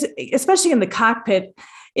 So it's, especially in the cockpit,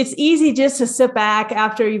 it's easy just to sit back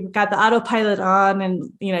after you've got the autopilot on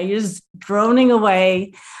and, you know, you're just droning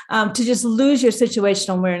away, to just lose your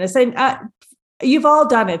situational awareness. And you've all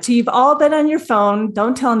done it. So you've all been on your phone.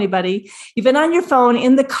 Don't tell anybody. You've been on your phone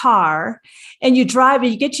in the car and you drive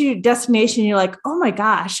and you get to your destination. You're like, oh my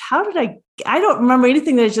gosh, how did I don't remember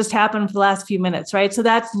anything that has just happened for the last few minutes, right? So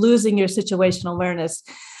that's losing your situational awareness.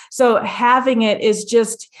 So having it is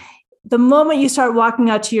just, the moment you start walking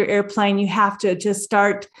out to your airplane, you have to just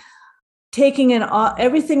start taking in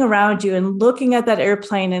everything around you and looking at that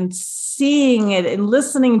airplane and seeing it and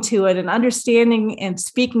listening to it and understanding and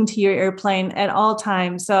speaking to your airplane at all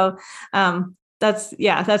times. So that's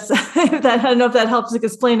that, I don't know if that helps to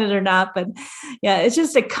explain it or not, but yeah, it's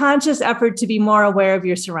just a conscious effort to be more aware of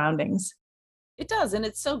your surroundings. It does. And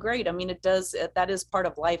it's so great. I mean, it does. That is part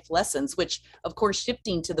of life lessons, which, of course,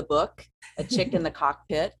 shifting to the book, A Chick in the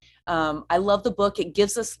Cockpit. I love the book. It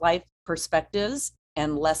gives us life perspectives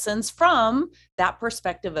and lessons from that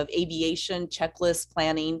perspective of aviation, checklist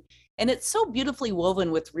planning. And it's so beautifully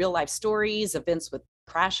woven with real life stories, events with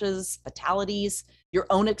crashes, fatalities, your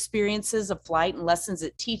own experiences of flight and lessons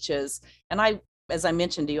it teaches. And as I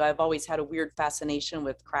mentioned to you, I've always had a weird fascination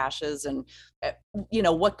with crashes and, you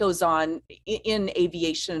know, what goes on in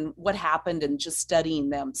aviation, what happened, and just studying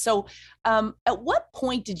them. So at what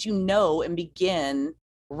point did you know and begin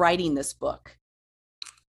writing this book?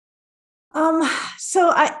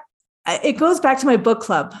 So it goes back to my book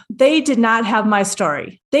club. They did not have my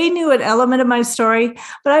story. They knew an element of my story,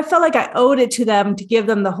 but I felt like I owed it to them to give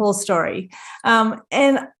them the whole story.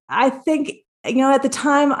 And I think, you know, at the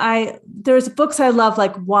time, there's books I love,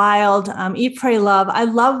 like Wild, Eat, Pray, Love. I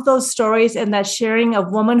love those stories and that sharing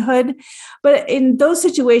of womanhood. But in those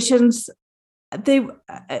situations, they,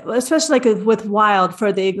 especially like with Wild, for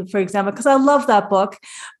example, because I love that book,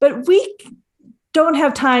 but we don't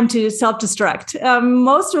have time to self-destruct.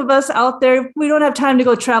 Most of us out there, we don't have time to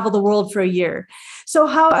go travel the world for a year. So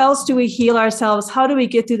how else do we heal ourselves? How do we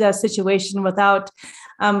get through that situation without,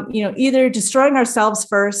 either destroying ourselves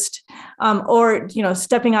first, or,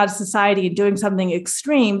 stepping out of society and doing something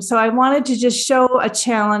extreme? So I wanted to just show a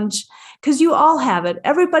challenge, because you all have it.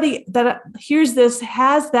 Everybody that hears this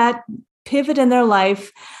has that pivot in their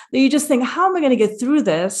life that you just think, how am I going to get through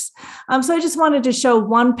this? So I just wanted to show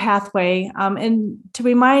one pathway, and to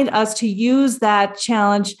remind us to use that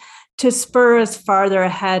challenge to spur us farther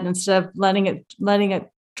ahead instead of letting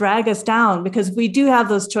it drag us down, because we do have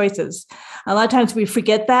those choices. A lot of times we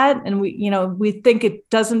forget that, and we think it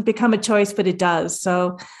doesn't become a choice, but it does.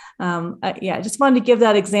 So I just wanted to give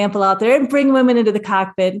that example out there and bring women into the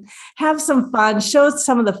cockpit, have some fun, show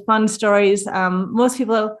some of the fun stories. Most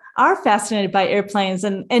people are fascinated by airplanes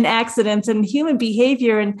and accidents and human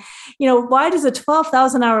behavior. And, why does a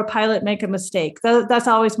 12,000-hour pilot make a mistake? That's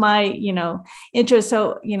always my, interest.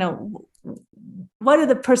 So, what are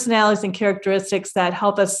the personalities and characteristics that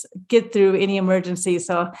help us get through any emergency?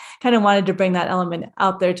 So kind of wanted to bring that element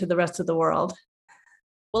out there to the rest of the world.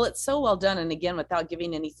 Well, it's so well done. And again, without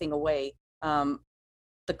giving anything away, the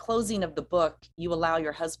closing of the book, you allow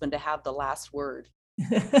your husband to have the last word.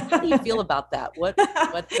 How do you feel about that?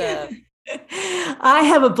 I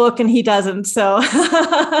have a book and he doesn't, so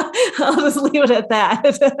I'll just leave it at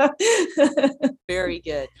that. Very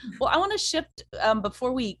good. Well, I want to shift,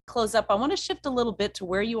 before we close up, I want to shift a little bit to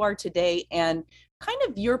where you are today and kind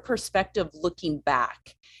of your perspective looking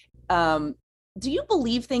back. Do you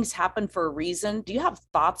believe things happen for a reason? Do you have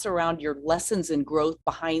thoughts around your lessons and growth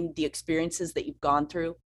behind the experiences that you've gone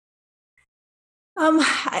through?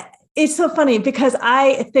 It's so funny because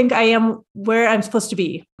I think I am where I'm supposed to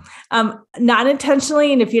be, not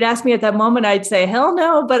intentionally. And if you'd ask me at that moment, I'd say, hell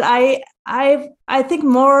no. But I think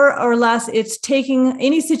more or less it's taking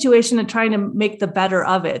any situation and trying to make the better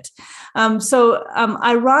of it.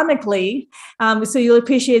 Ironically, so you'll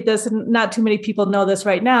appreciate this, and not too many people know this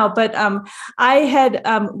right now, but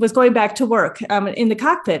I was going back to work in the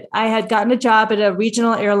cockpit. I had gotten a job at a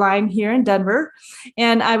regional airline here in Denver,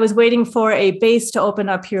 and I was waiting for a base to open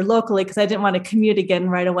up here locally because I didn't want to commute again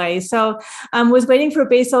right away. So I was waiting for a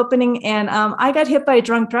base opening, and I got hit by a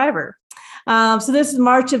drunk driver. So this is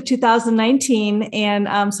March of 2019.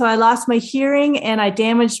 And so I lost my hearing and I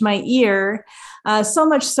damaged my ear. So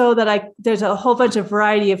much so that there's a whole bunch of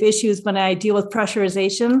variety of issues when I deal with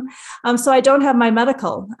pressurization. So I don't have my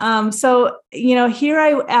medical. So,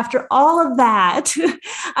 after all of that,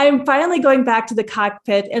 I'm finally going back to the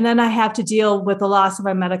cockpit, and then I have to deal with the loss of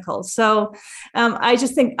my medical. So I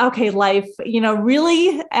just think, okay, life,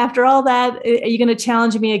 really, after all that, are you going to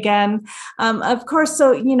challenge me again? Of course.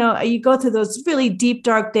 So, you go through those really deep,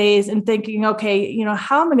 dark days and thinking, okay,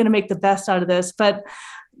 how am I going to make the best out of this? But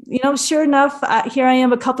sure enough, here I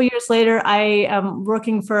am a couple years later. I am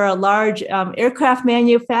working for a large aircraft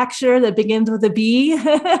manufacturer that begins with a B.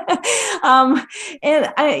 And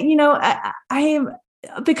I am,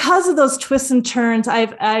 because of those twists and turns,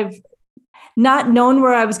 I've not known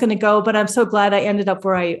where I was going to go, but I'm so glad I ended up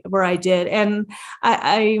where I did. And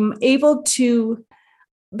I'm able to,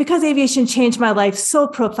 because aviation changed my life so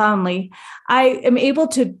profoundly, I am able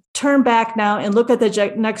to turn back now and look at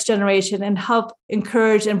the next generation and help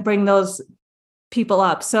encourage and bring those people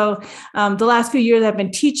up. So the last few years I've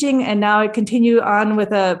been teaching, and now I continue on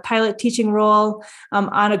with a pilot teaching role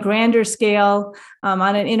on a grander scale,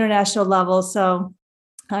 on an international level. So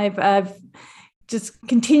I've just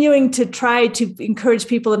continuing to try to encourage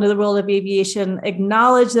people into the world of aviation,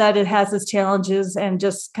 acknowledge that it has its challenges, and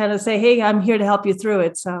just kind of say, hey, I'm here to help you through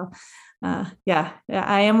it. So I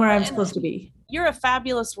am where I'm supposed to be. You're a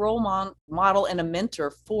fabulous role model and a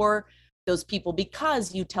mentor for those people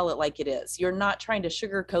because you tell it like it is. You're not trying to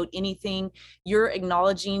sugarcoat anything. You're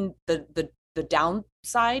acknowledging the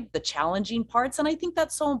downside, the challenging parts. And I think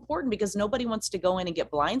that's so important because nobody wants to go in and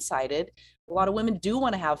get blindsided. A lot of women do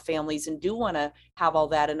want to have families and do want to have all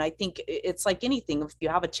that. And I think it's like anything. If you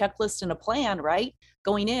have a checklist and a plan, right,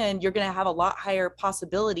 going in, you're going to have a lot higher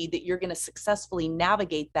possibility that you're going to successfully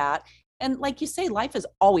navigate that. And like you say, life is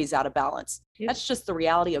always out of balance. Yep. That's just the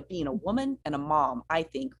reality of being a woman and a mom, I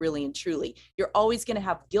think, really and truly. You're always going to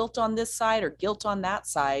have guilt on this side or guilt on that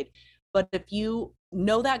side. But if you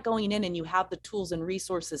know that going in and you have the tools and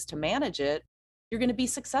resources to manage it, you're going to be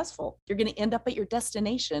successful. You're going to end up at your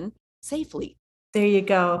destination safely. There you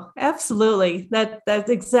go. Absolutely. That's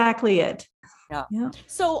exactly it. Yeah.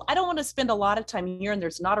 So I don't want to spend a lot of time here, and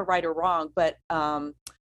there's not a right or wrong, but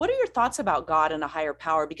what are your thoughts about God and a higher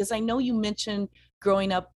power? Because I know you mentioned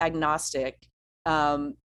growing up agnostic,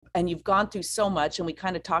 and you've gone through so much, and we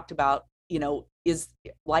kind of talked about, is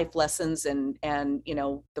life lessons and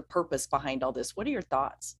the purpose behind all this. What are your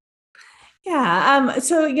thoughts? Yeah.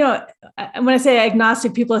 So, when I say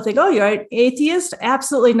agnostic, people think, oh, you're an atheist?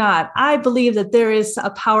 Absolutely not. I believe that there is a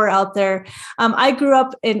power out there. I grew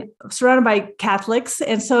up surrounded by Catholics.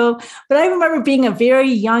 And so, but I remember being a very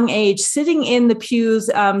young age, sitting in the pews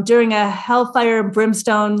during a hellfire and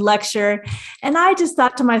brimstone lecture. And I just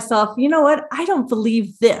thought to myself, you know what? I don't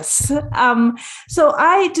believe this. So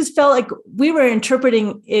I just felt like we were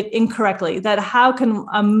interpreting it incorrectly, that how can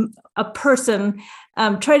a person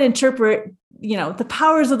try to interpret, the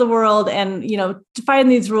powers of the world and, define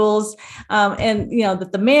these rules. And,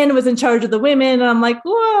 that the man was in charge of the women. And I'm like,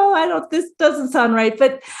 whoa, this doesn't sound right.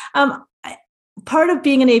 But part of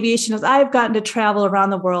being in aviation is I've gotten to travel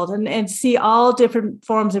around the world and see all different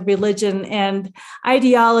forms of religion and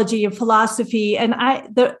ideology and philosophy. And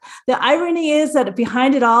the irony is that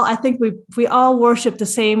behind it all, I think we all worship the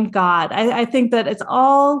same God. I think that it's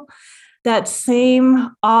all that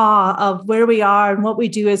same awe of where we are and what we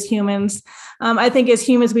do as humans. I think as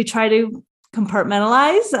humans, we try to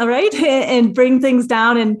compartmentalize, all right, and bring things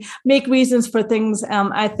down and make reasons for things.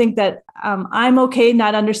 I think that I'm okay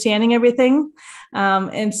not understanding everything.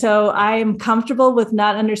 And so I am comfortable with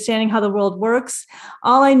not understanding how the world works.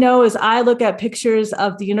 All I know is I look at pictures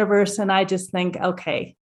of the universe and I just think,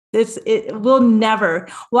 okay, it will never.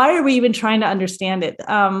 Why are we even trying to understand it?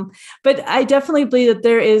 But I definitely believe that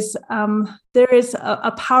there is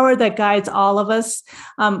a power that guides all of us.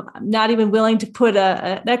 I'm not even willing to put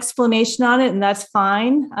an explanation on it, and that's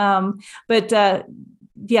fine. But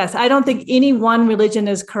yes, I don't think any one religion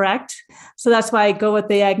is correct. So that's why I go with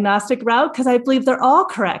the agnostic route, because I believe they're all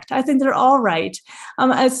correct. I think they're all right.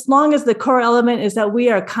 As long as the core element is that we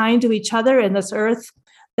are kind to each other in this earth,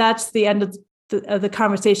 that's the end of the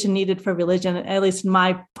conversation needed for religion, at least in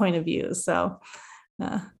my point of view. So,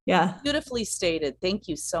 yeah. Beautifully stated. Thank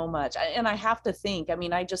you so much. And I have to think,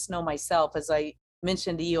 I just know myself, as I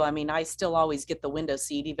mentioned to you, I still always get the window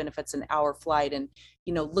seat, even if it's an hour flight, and,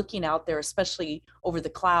 looking out there, especially over the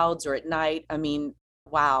clouds or at night.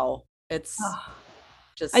 Wow. It's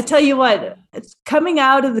just, I tell you what, it's coming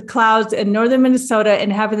out of the clouds in northern Minnesota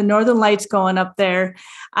and having the northern lights going up there.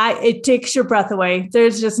 It takes your breath away.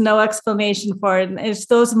 There's just no explanation for it. And it's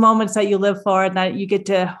those moments that you live for and that you get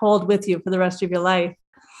to hold with you for the rest of your life.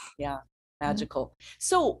 Yeah. Magical.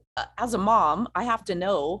 So, as a mom, I have to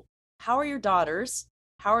know, how are your daughters?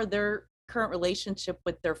 How are their current relationship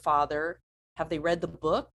with their father? Have they read the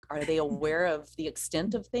book? Are they aware of the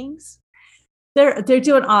extent of things? They're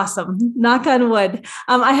doing awesome. Knock on wood.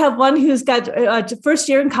 I have one who's got first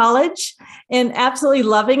year in college and absolutely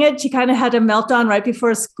loving it. She kind of had a meltdown right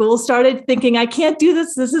before school started, thinking, "I can't do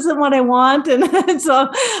this. This isn't what I want." And so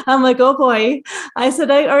I'm like, "Oh boy!" I said,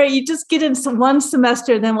 "All right, you just get in one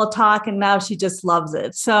semester, then we'll talk." And now she just loves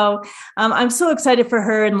it. So I'm so excited for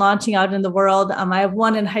her and launching out in the world. I have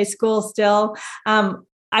one in high school still.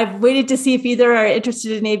 I've waited to see if either are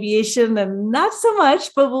interested in aviation, and not so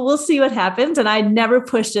much, but we'll see what happens. And I never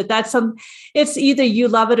pushed it. It's either you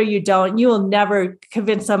love it or you don't. You will never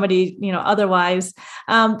convince somebody, otherwise.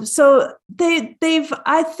 So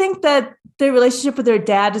I think that their relationship with their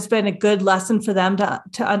dad has been a good lesson for them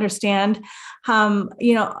to understand,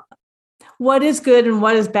 what is good and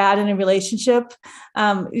what is bad in a relationship.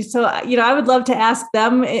 I would love to ask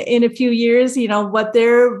them in a few years, what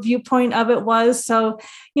their viewpoint of it was. So,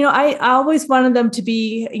 I always wanted them to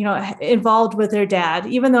be, involved with their dad,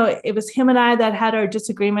 even though it was him and I that had our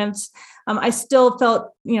disagreements. I still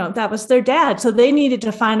felt, that was their dad. So they needed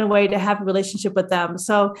to find a way to have a relationship with them.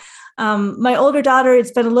 So my older daughter,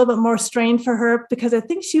 it's been a little bit more strained for her because I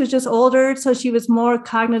think she was just older. So she was more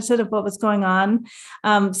cognizant of what was going on.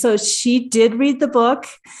 So she did read the book.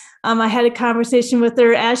 I had a conversation with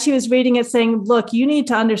her as she was reading it saying, "Look, you need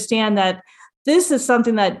to understand that this is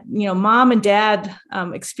something that, mom and dad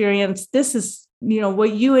experience. This is,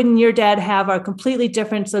 what you and your dad have are completely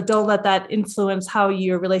different. So don't let that influence how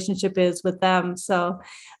your relationship is with them.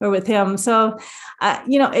 Or with him." So,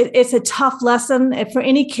 it's a tough lesson for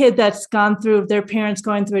any kid that's gone through their parents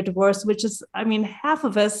going through a divorce, which is, half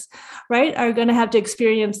of us, right, are going to have to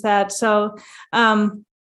experience that. So,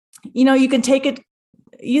 you can take it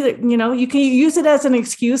either, you can use it as an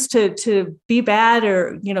excuse to be bad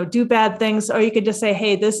or, do bad things, or you could just say,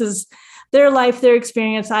 "Hey, this is their life, their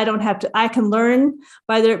experience. I can learn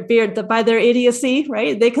by their idiocy,"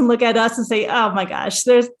 right? They can look at us and say, "Oh my gosh,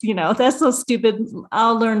 that's so stupid.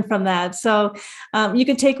 I'll learn from that." So you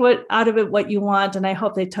can take out of it what you want. And I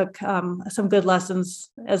hope they took some good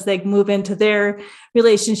lessons as they move into their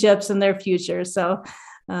relationships and their future. So,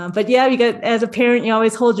 but yeah, as a parent, you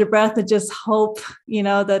always hold your breath and just hope,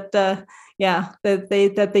 that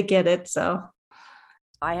they get it. So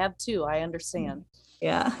I have too. I understand.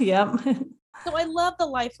 yeah. Yeah. So I love the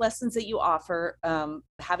life lessons that you offer,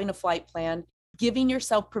 having a flight plan, giving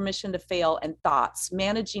yourself permission to fail, and thoughts,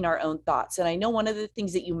 managing our own thoughts. And I know one of the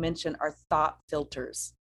things that you mentioned are thought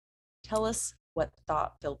filters. Tell us what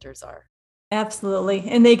thought filters are. Absolutely.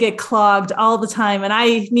 And they get clogged all the time. And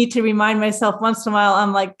I need to remind myself once in a while,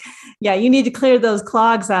 I'm like, yeah, you need to clear those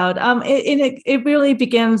clogs out. It really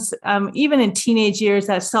begins even in teenage years,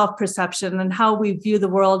 that self-perception and how we view the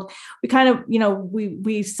world. We kind of,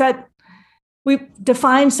 we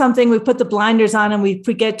define something, we put the blinders on, and we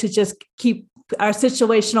forget to just keep our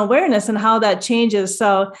situational awareness and how that changes.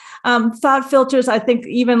 So thought filters, I think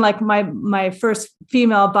even like my first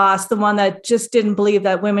female boss, the one that just didn't believe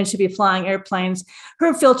that women should be flying airplanes,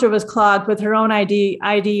 her filter was clogged with her own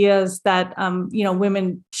ideas that,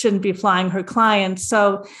 women shouldn't be flying her clients.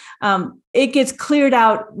 So it gets cleared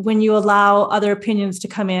out when you allow other opinions to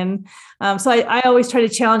come in. So I always try to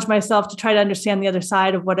challenge myself to try to understand the other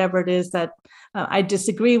side of whatever it is that I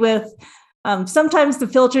disagree with. Sometimes the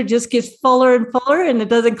filter just gets fuller and fuller and it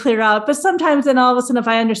doesn't clear out. But sometimes then all of a sudden, if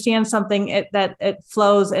I understand something, it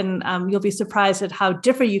flows, and you'll be surprised at how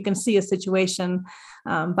different you can see a situation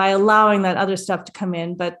by allowing that other stuff to come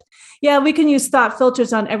in. But yeah, we can use thought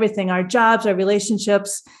filters on everything, our jobs, our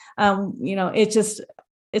relationships.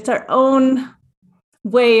 It's our own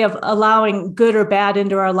way of allowing good or bad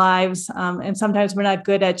into our lives. And sometimes we're not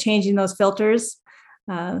good at changing those filters.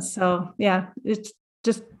 So yeah, it's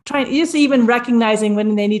just even recognizing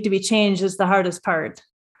when they need to be changed is the hardest part.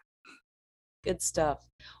 Good stuff.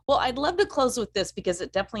 Well, I'd love to close with this because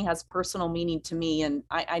it definitely has personal meaning to me. And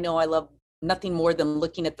I know I love nothing more than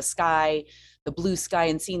looking at the sky, the blue sky,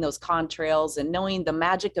 and seeing those contrails and knowing the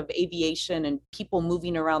magic of aviation and people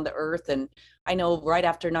moving around the earth. And I know right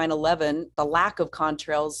after 9/11, the lack of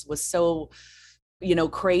contrails was so,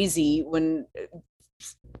 crazy when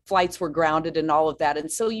flights were grounded and all of that.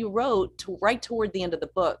 And so you wrote right toward the end of the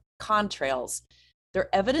book, contrails,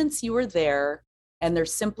 they're evidence you were there, and they're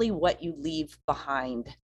simply what you leave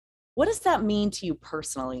behind. What does that mean to you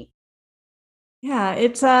personally? Yeah,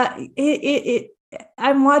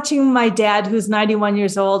 I'm watching my dad, who's 91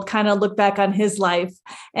 years old, kind of look back on his life,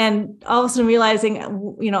 and all of a sudden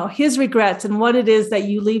realizing, his regrets and what it is that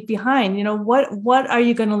you leave behind. What are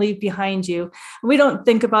you going to leave behind you? We don't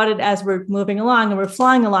think about it as we're moving along and we're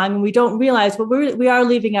flying along, and we don't realize, but we are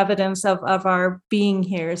leaving evidence of our being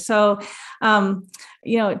here. So,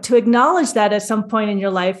 to acknowledge that at some point in your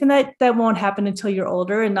life, and that won't happen until you're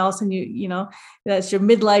older, and all of a sudden that's your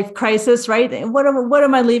midlife crisis, right? And what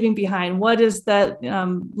am I leaving behind? What is that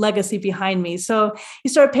legacy behind me? So you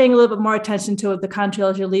start paying a little bit more attention to the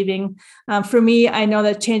contrails you're leaving. For me, I know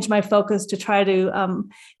that changed my focus to try to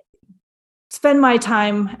spend my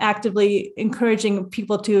time actively encouraging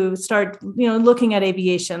people to start, looking at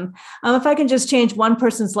aviation. If I can just change one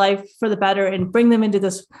person's life for the better and bring them into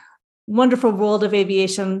this wonderful world of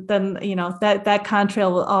aviation, then that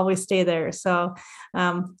contrail will always stay there. So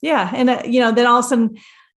and then all of a sudden,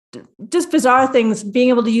 just bizarre things, being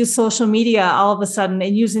able to use social media all of a sudden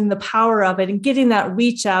and using the power of it and getting that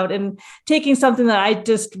reach out and taking something that I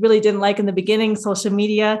just really didn't like in the beginning, social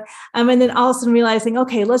media, and then all of a sudden realizing,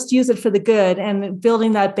 okay, let's use it for the good, and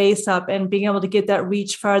building that base up and being able to get that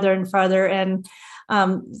reach farther and farther. And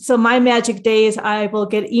so my magic days, I will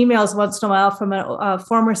get emails once in a while from a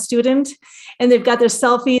former student, and they've got their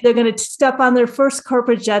selfie. They're going to step on their first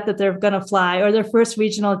corporate jet that they're going to fly, or their first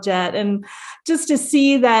regional jet. And just to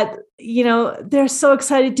see that, they're so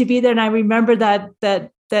excited to be there. And I remember that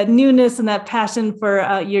newness and that passion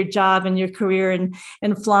for your job and your career and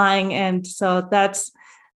flying. And so that's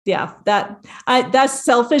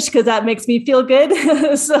selfish because that makes me feel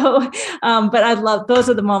good. So, but I love, those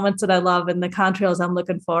are the moments that I love and the contrails I'm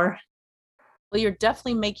looking for. Well, you're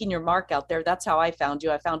definitely making your mark out there. That's how I found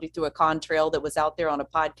you. I found you through a contrail that was out there on a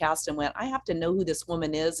podcast, and went, I have to know who this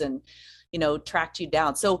woman is, and tracked you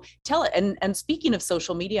down. So tell it. And speaking of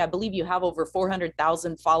social media, I believe you have over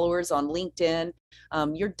 400,000 followers on LinkedIn.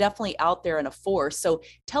 You're definitely out there in a force. So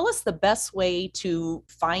tell us the best way to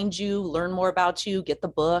find you, learn more about you, get the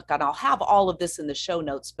book, and I'll have all of this in the show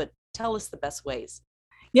notes, but tell us the best ways.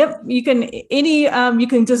 Yep. You can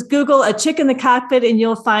just Google a chick in the cockpit and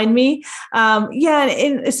you'll find me.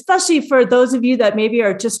 And especially for those of you that maybe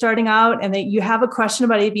are just starting out and that you have a question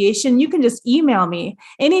about aviation, you can just email me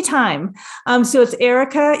anytime. So it's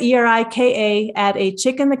Erika, Erika, at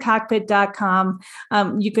achickinthecockpit.com.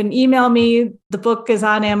 You can email me. The book is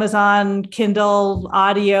on Amazon, Kindle,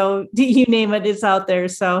 audio, you name it, it's out there.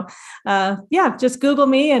 So just Google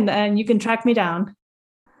me and you can track me down.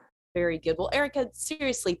 Very good. Well, Erika,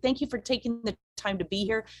 seriously, thank you for taking the time to be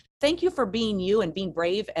here. Thank you for being you and being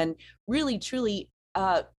brave and really, truly,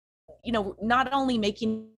 not only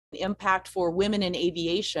making an impact for women in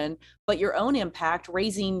aviation, but your own impact,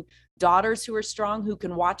 raising daughters who are strong, who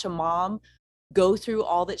can watch a mom go through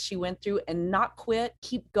all that she went through and not quit,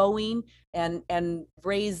 keep going, and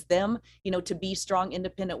raise them, to be strong,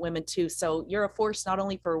 independent women too. So you're a force not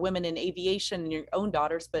only for women in aviation and your own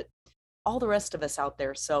daughters, but all the rest of us out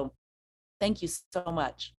there. So thank you so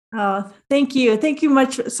much. Oh, thank you. Thank you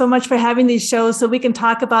so much for having these shows so we can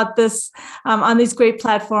talk about this on these great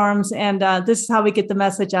platforms. And this is how we get the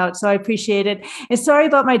message out. So I appreciate it. And sorry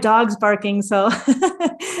about my dogs barking. So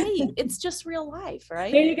hey, it's just real life,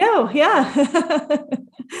 right? There you go. Yeah.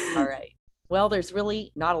 All right. Well, there's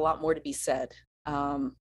really not a lot more to be said.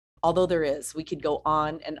 Although there is, we could go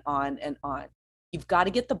on and on and on. You've got to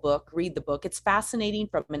get the book, read the book. It's fascinating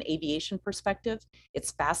from an aviation perspective.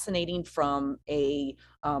 It's fascinating from a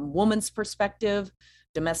woman's perspective,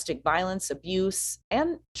 domestic violence, abuse,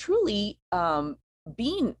 and truly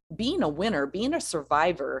being a winner, being a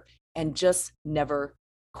survivor, and just never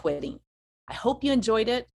quitting. I hope you enjoyed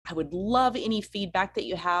it. I would love any feedback that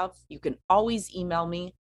you have. You can always email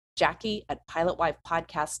me,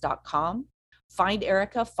 Jackie@pilotwifepodcast.com. Find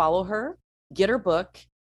Erika, follow her, get her book,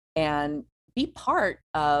 and be part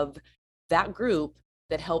of that group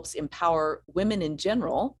that helps empower women in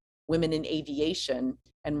general, women in aviation,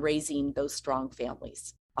 and raising those strong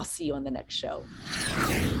families. I'll see you on the next show.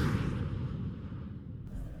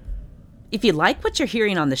 If you like what you're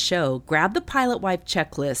hearing on the show, grab the Pilot Wife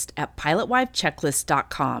Checklist at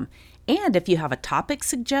pilotwifechecklist.com. And if you have a topic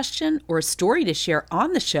suggestion or a story to share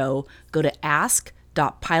on the show, go to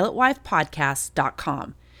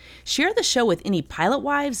ask.pilotwifepodcast.com. Share the show with any pilot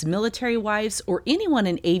wives, military wives, or anyone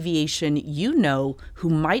in aviation you know who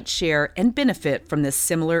might share and benefit from this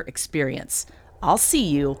similar experience. I'll see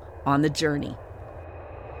you on the journey.